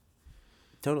 So.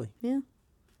 Totally. Yeah.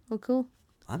 Well, cool.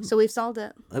 So we've solved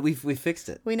it. We fixed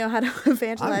it. We know how to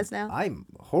evangelize now. I'm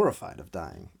horrified of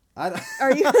dying. Are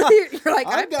you? You're like,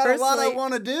 I've got a lot I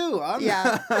want to do.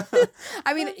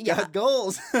 I mean, got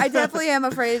goals. I definitely am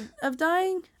afraid of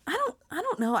dying. I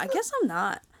don't know. I guess I'm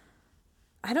not.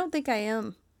 I don't think I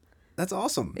am. That's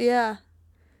awesome. Yeah.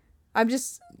 I'm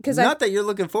just because not that you're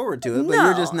looking forward to it, but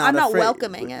you're just not. I'm not afraid.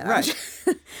 welcoming it. Right.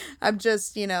 I'm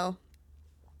just, you know.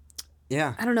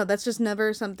 Yeah. I don't know. That's just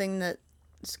never something that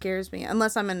scares me,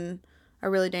 unless I'm in a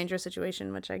really dangerous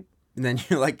situation, which I. And then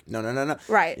you're like, no.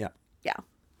 Right. Yeah. Yeah.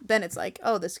 Then it's like,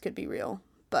 oh, this could be real,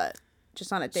 but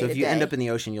just on a day-to-day. So if you end up in the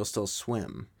ocean, you'll still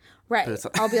swim. Right.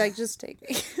 I'll be like, just take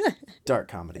me. Dark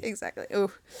comedy. Exactly.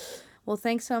 Ooh. Well,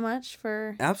 thanks so much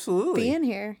for absolutely being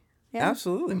here. Yeah.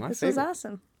 Absolutely. My this favorite. was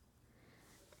awesome.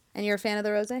 And you're a fan of the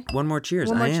rosé? One more cheers.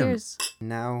 One more cheers.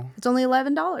 Now it's only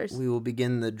 $11. We will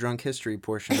begin the drunk history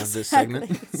portion of this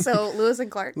segment. So Lewis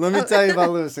and Clark. Let me tell you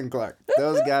about Lewis and Clark.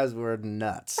 Those guys were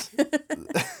nuts.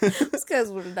 Those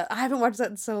guys were nuts. I haven't watched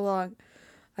that in so long.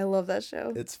 I love that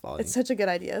show. It's funny. It's such a good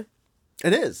idea.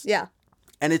 It is. Yeah.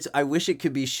 And I wish it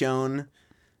could be shown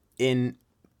in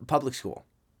public school.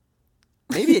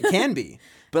 Maybe it can be.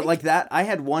 But like that, I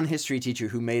had one history teacher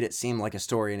who made it seem like a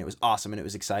story, and it was awesome and it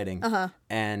was exciting.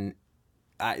 And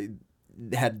I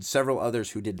had several others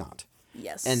who did not.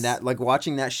 Yes. And that, like,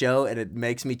 watching that show, and it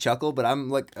makes me chuckle, but I'm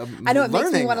like, I know, it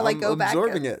makes me want to like go back. I'm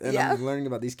absorbing it, and I'm learning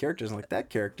about these characters. And like, that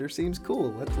character seems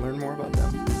cool. Let's learn more about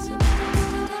them.